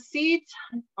for the seeds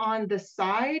on the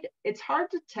side, it's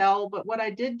hard to tell, but what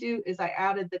I did do is I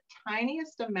added the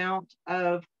tiniest amount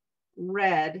of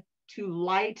red to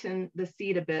lighten the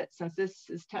seed a bit, since this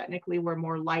is technically where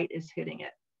more light is hitting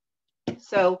it.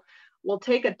 So we'll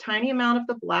take a tiny amount of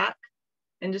the black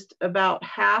and just about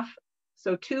half,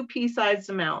 so 2 pea-sized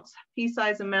amounts,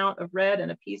 pea-sized amount of red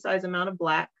and a pea-sized amount of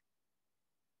black,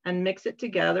 and mix it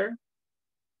together.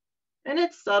 And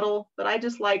it's subtle, but I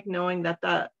just like knowing that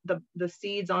the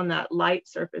seeds on that light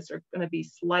surface are going to be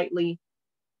slightly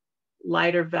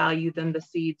lighter value than the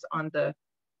seeds on the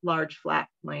large flat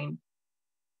plane.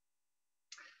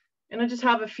 And I just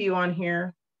have a few on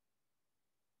here.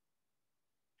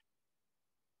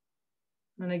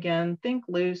 And again, think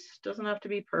loose, doesn't have to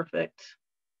be perfect.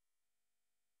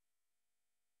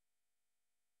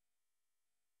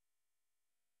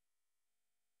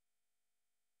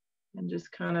 And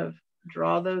just kind of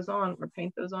draw those on or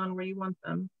paint those on where you want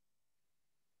them.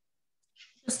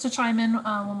 Just to chime in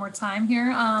one more time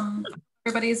here,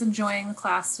 everybody is enjoying the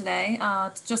class today.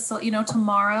 Just so you know,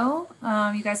 tomorrow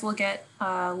you guys will get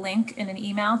a link in an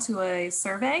email to a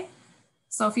survey.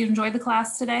 So if you enjoyed the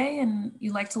class today and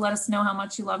you'd like to let us know how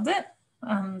much you loved it,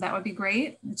 that would be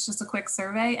great. It's just a quick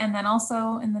survey. And then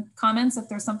also in the comments, if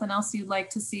there's something else you'd like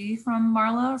to see from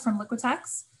Marla or from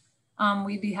Liquitex,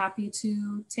 we'd be happy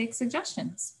to take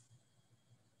suggestions.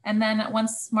 And then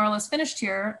once Marla's finished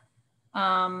here,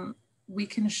 we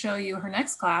can show you her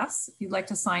next class. If you'd like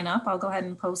to sign up, I'll go ahead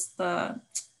and post the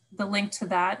link to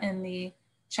that in the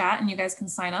chat and you guys can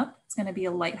sign up. It's going to be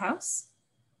a lighthouse.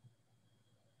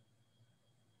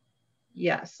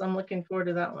 Yes, I'm looking forward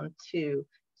to that one too.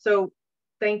 So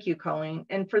thank you, Colleen.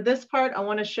 And for this part, I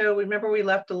want to show, remember we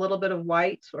left a little bit of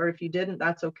white, or if you didn't,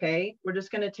 that's okay. We're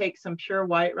just going to take some pure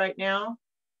white right now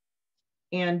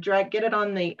and get it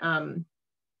on the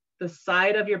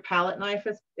side of your palette knife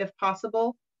if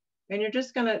possible. And you're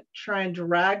just going to try and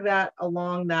drag that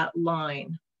along that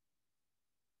line.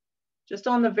 Just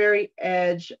on the very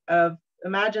edge of,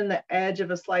 imagine the edge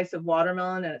of a slice of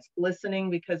watermelon and it's glistening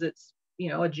because it's, you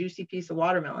know, a juicy piece of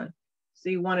watermelon. So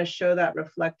you want to show that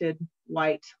reflected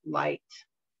white light.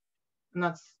 And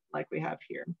that's like we have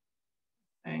here.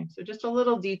 Okay, so just a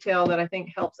little detail that I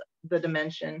think helps the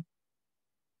dimension.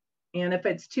 And if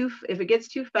it gets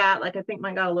too fat, like I think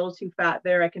mine got a little too fat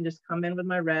there, I can just come in with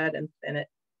my red and thin it.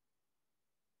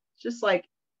 Just like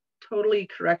totally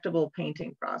correctable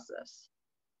painting process.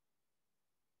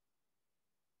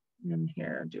 And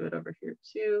here, do it over here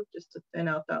too, just to thin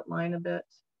out that line a bit.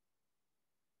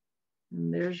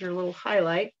 And there's your little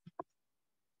highlight.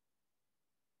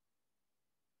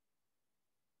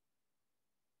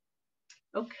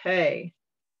 Okay,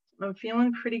 I'm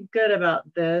feeling pretty good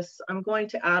about this. I'm going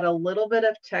to add a little bit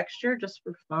of texture just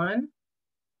for fun,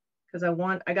 because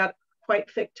I got quite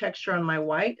thick texture on my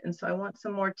white, and so I want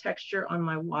some more texture on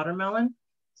my watermelon.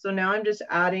 So now I'm just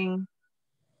adding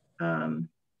the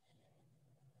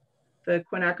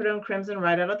Quinacridone Crimson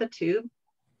right out of the tube.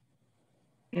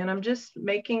 And I'm just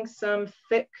making some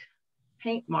thick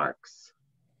paint marks.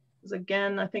 Because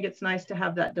again, I think it's nice to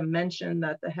have that dimension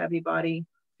that the heavy body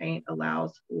paint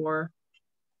allows for.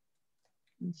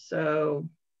 And so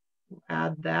we'll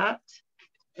add that.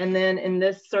 And then in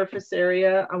this surface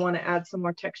area, I want to add some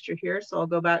more texture here. So I'll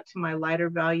go back to my lighter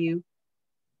value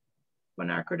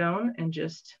Quinacridone and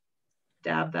just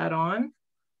dab that on.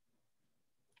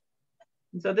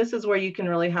 And so this is where you can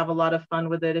really have a lot of fun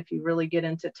with it. If you really get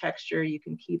into texture, you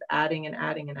can keep adding and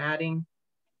adding and adding.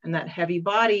 And that heavy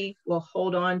body will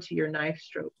hold on to your knife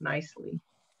stroke nicely.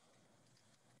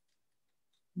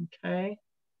 Okay.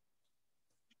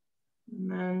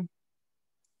 And then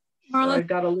Marla, so I've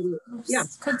got a little, yeah.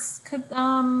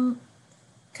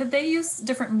 Could they use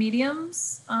different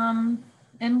mediums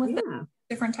in with Yeah.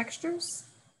 different textures?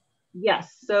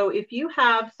 Yes. So if you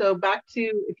have,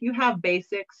 if you have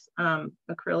basics,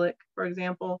 acrylic, for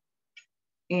example,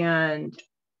 and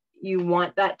you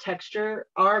want that texture,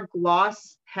 our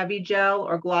gloss heavy gel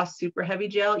or gloss super heavy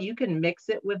gel, you can mix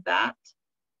it with that,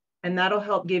 and that'll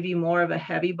help give you more of a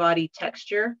heavy body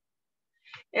texture.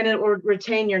 And it will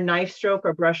retain your knife stroke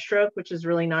or brush stroke, which is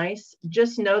really nice.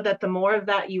 Just know that the more of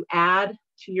that you add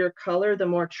to your color, the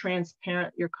more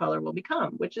transparent your color will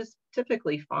become, which is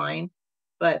typically fine.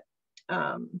 But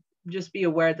just be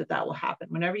aware that that will happen.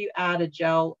 Whenever you add a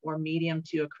gel or medium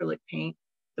to acrylic paint,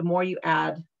 the more you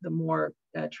add, the more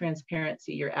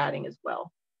transparency you're adding as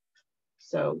well.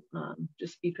 So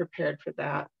just be prepared for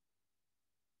that.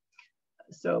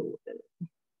 So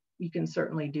you can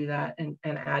certainly do that and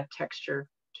add texture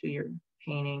to your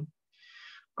painting.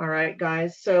 All right,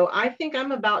 guys. So I think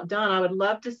I'm about done. I would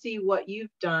love to see what you've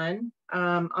done.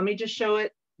 Let me just show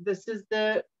it. This is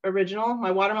the original. My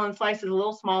watermelon slice is a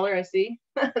little smaller, I see.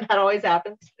 That always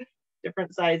happens.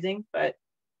 Different sizing, but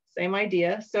same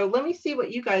idea. So let me see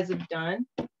what you guys have done,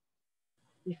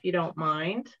 if you don't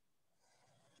mind.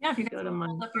 Yeah, if you guys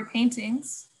hold up your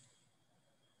paintings.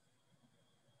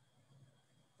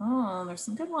 Oh, there's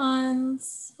some good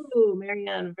ones. Ooh,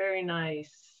 Marianne, very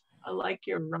nice. I like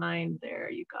your rind there.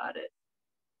 You got it.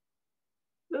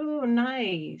 Ooh,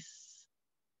 nice.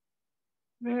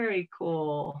 Very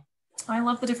cool. I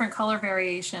love the different color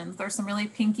variations. There's some really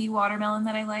pinky watermelon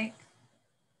that I like.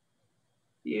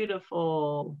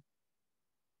 Beautiful.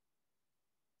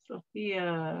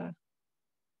 Sophia.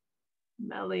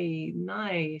 Melly,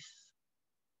 nice.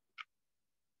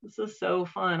 This is so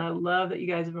fun. I love that you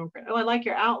guys have been, oh, I like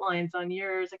your outlines on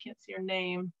yours. I can't see your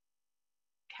name.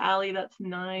 Callie, that's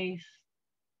nice.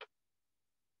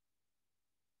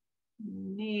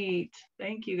 Neat.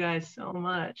 Thank you guys so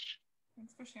much.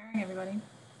 Thanks for sharing, everybody.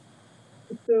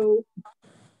 So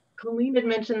Colleen had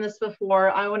mentioned this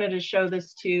before. I wanted to show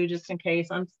this too, just in case.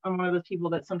 I'm one of those people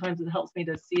that sometimes it helps me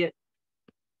to see it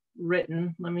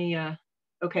written. Let me,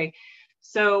 okay.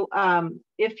 So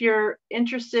if you're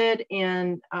interested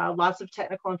in lots of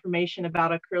technical information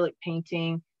about acrylic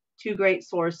painting, two great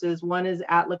sources. One is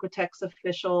at Liquitex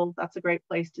Official. That's a great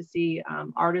place to see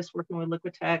artists working with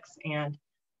Liquitex and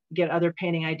get other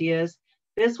painting ideas.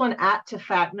 This one at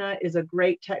Tefacna is a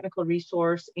great technical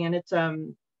resource, and it's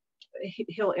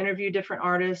he'll interview different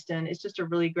artists, and it's just a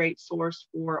really great source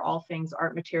for all things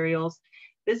art materials.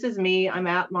 This is me. I'm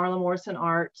at Marla Morrison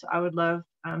Art. I would love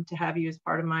to have you as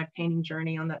part of my painting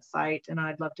journey on that site, and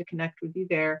I'd love to connect with you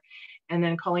there. And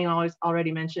then Colleen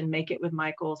already mentioned Make It with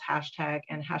Michael's hashtag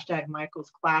and hashtag Michael's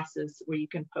classes, where you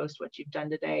can post what you've done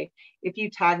today. If you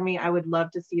tag me, I would love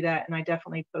to see that, and I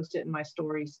definitely post it in my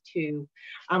stories too.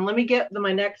 Let me get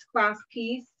my next class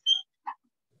piece.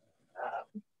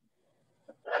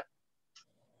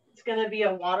 It's going to be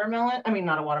a watermelon. I mean,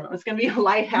 not a watermelon. It's going to be a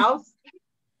lighthouse.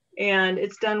 And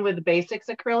it's done with basics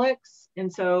acrylics.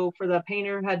 And so for the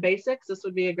painter who had basics, this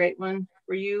would be a great one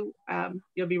for you.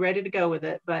 You'll be ready to go with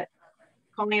it. But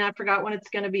Colleen, I forgot when it's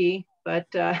going to be, but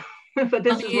this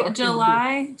is what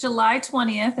July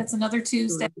 20th. It's another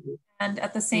Tuesday, and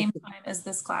at the same time as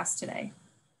this class today.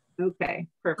 Okay,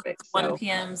 perfect. 1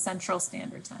 p.m. Central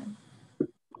Standard Time.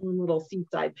 One little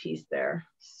seaside piece there.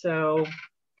 So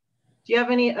do you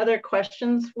have any other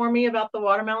questions for me about the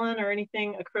watermelon or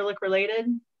anything acrylic related?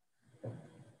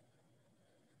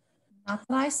 Not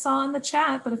that I saw in the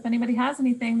chat, but if anybody has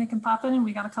anything, they can pop it in.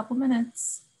 We got a couple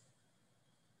minutes.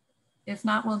 If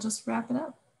not, we'll just wrap it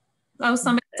up. Oh,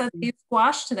 somebody said they used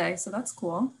gouache today, so that's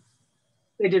cool.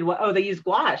 They did what? Oh, they used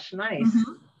gouache. Nice.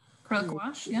 Acrylic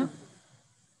gouache, yeah.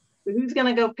 So who's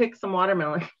gonna go pick some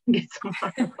watermelon? Get some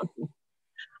watermelon.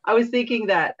 I was thinking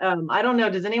that, I don't know,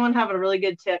 does anyone have a really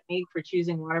good technique for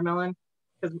choosing watermelon?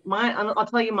 because mine, I'll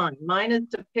tell you mine. Mine is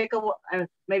to pick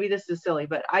maybe this is silly,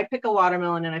 but I pick a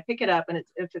watermelon and I pick it up, and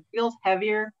if it feels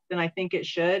heavier than I think it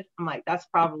should, I'm like, that's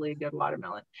probably a good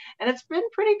watermelon. And it's been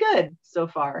pretty good so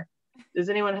far. Does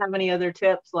anyone have any other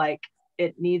tips, like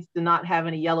it needs to not have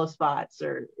any yellow spots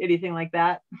or anything like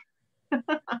that?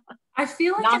 I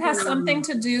feel like it has something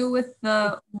to do with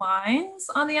the lines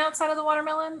on the outside of the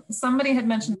watermelon. Somebody had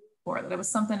mentioned before that it was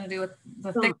something to do with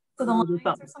the thickness of the lines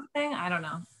or something. I don't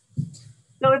know.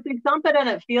 So if you thump it and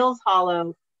it feels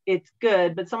hollow, it's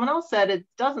good, but someone else said it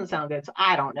doesn't sound good, so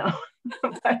I don't know.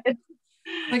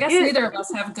 I guess neither of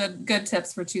us have good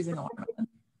tips for choosing a watermelon.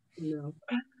 No,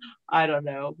 I don't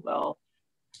know. Well,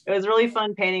 it was really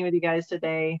fun painting with you guys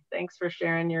today. Thanks for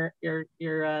sharing your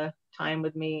time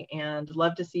with me, and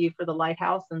love to see you for the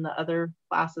Lighthouse and the other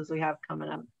classes we have coming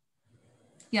up.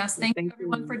 Yes, thank you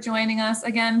everyone for joining us.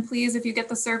 Again, please, if you get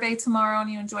the survey tomorrow and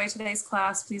you enjoy today's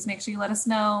class, please make sure you let us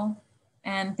know.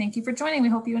 And thank you for joining. We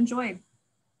hope you enjoyed.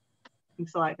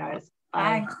 Thanks a lot, guys.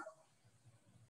 Bye.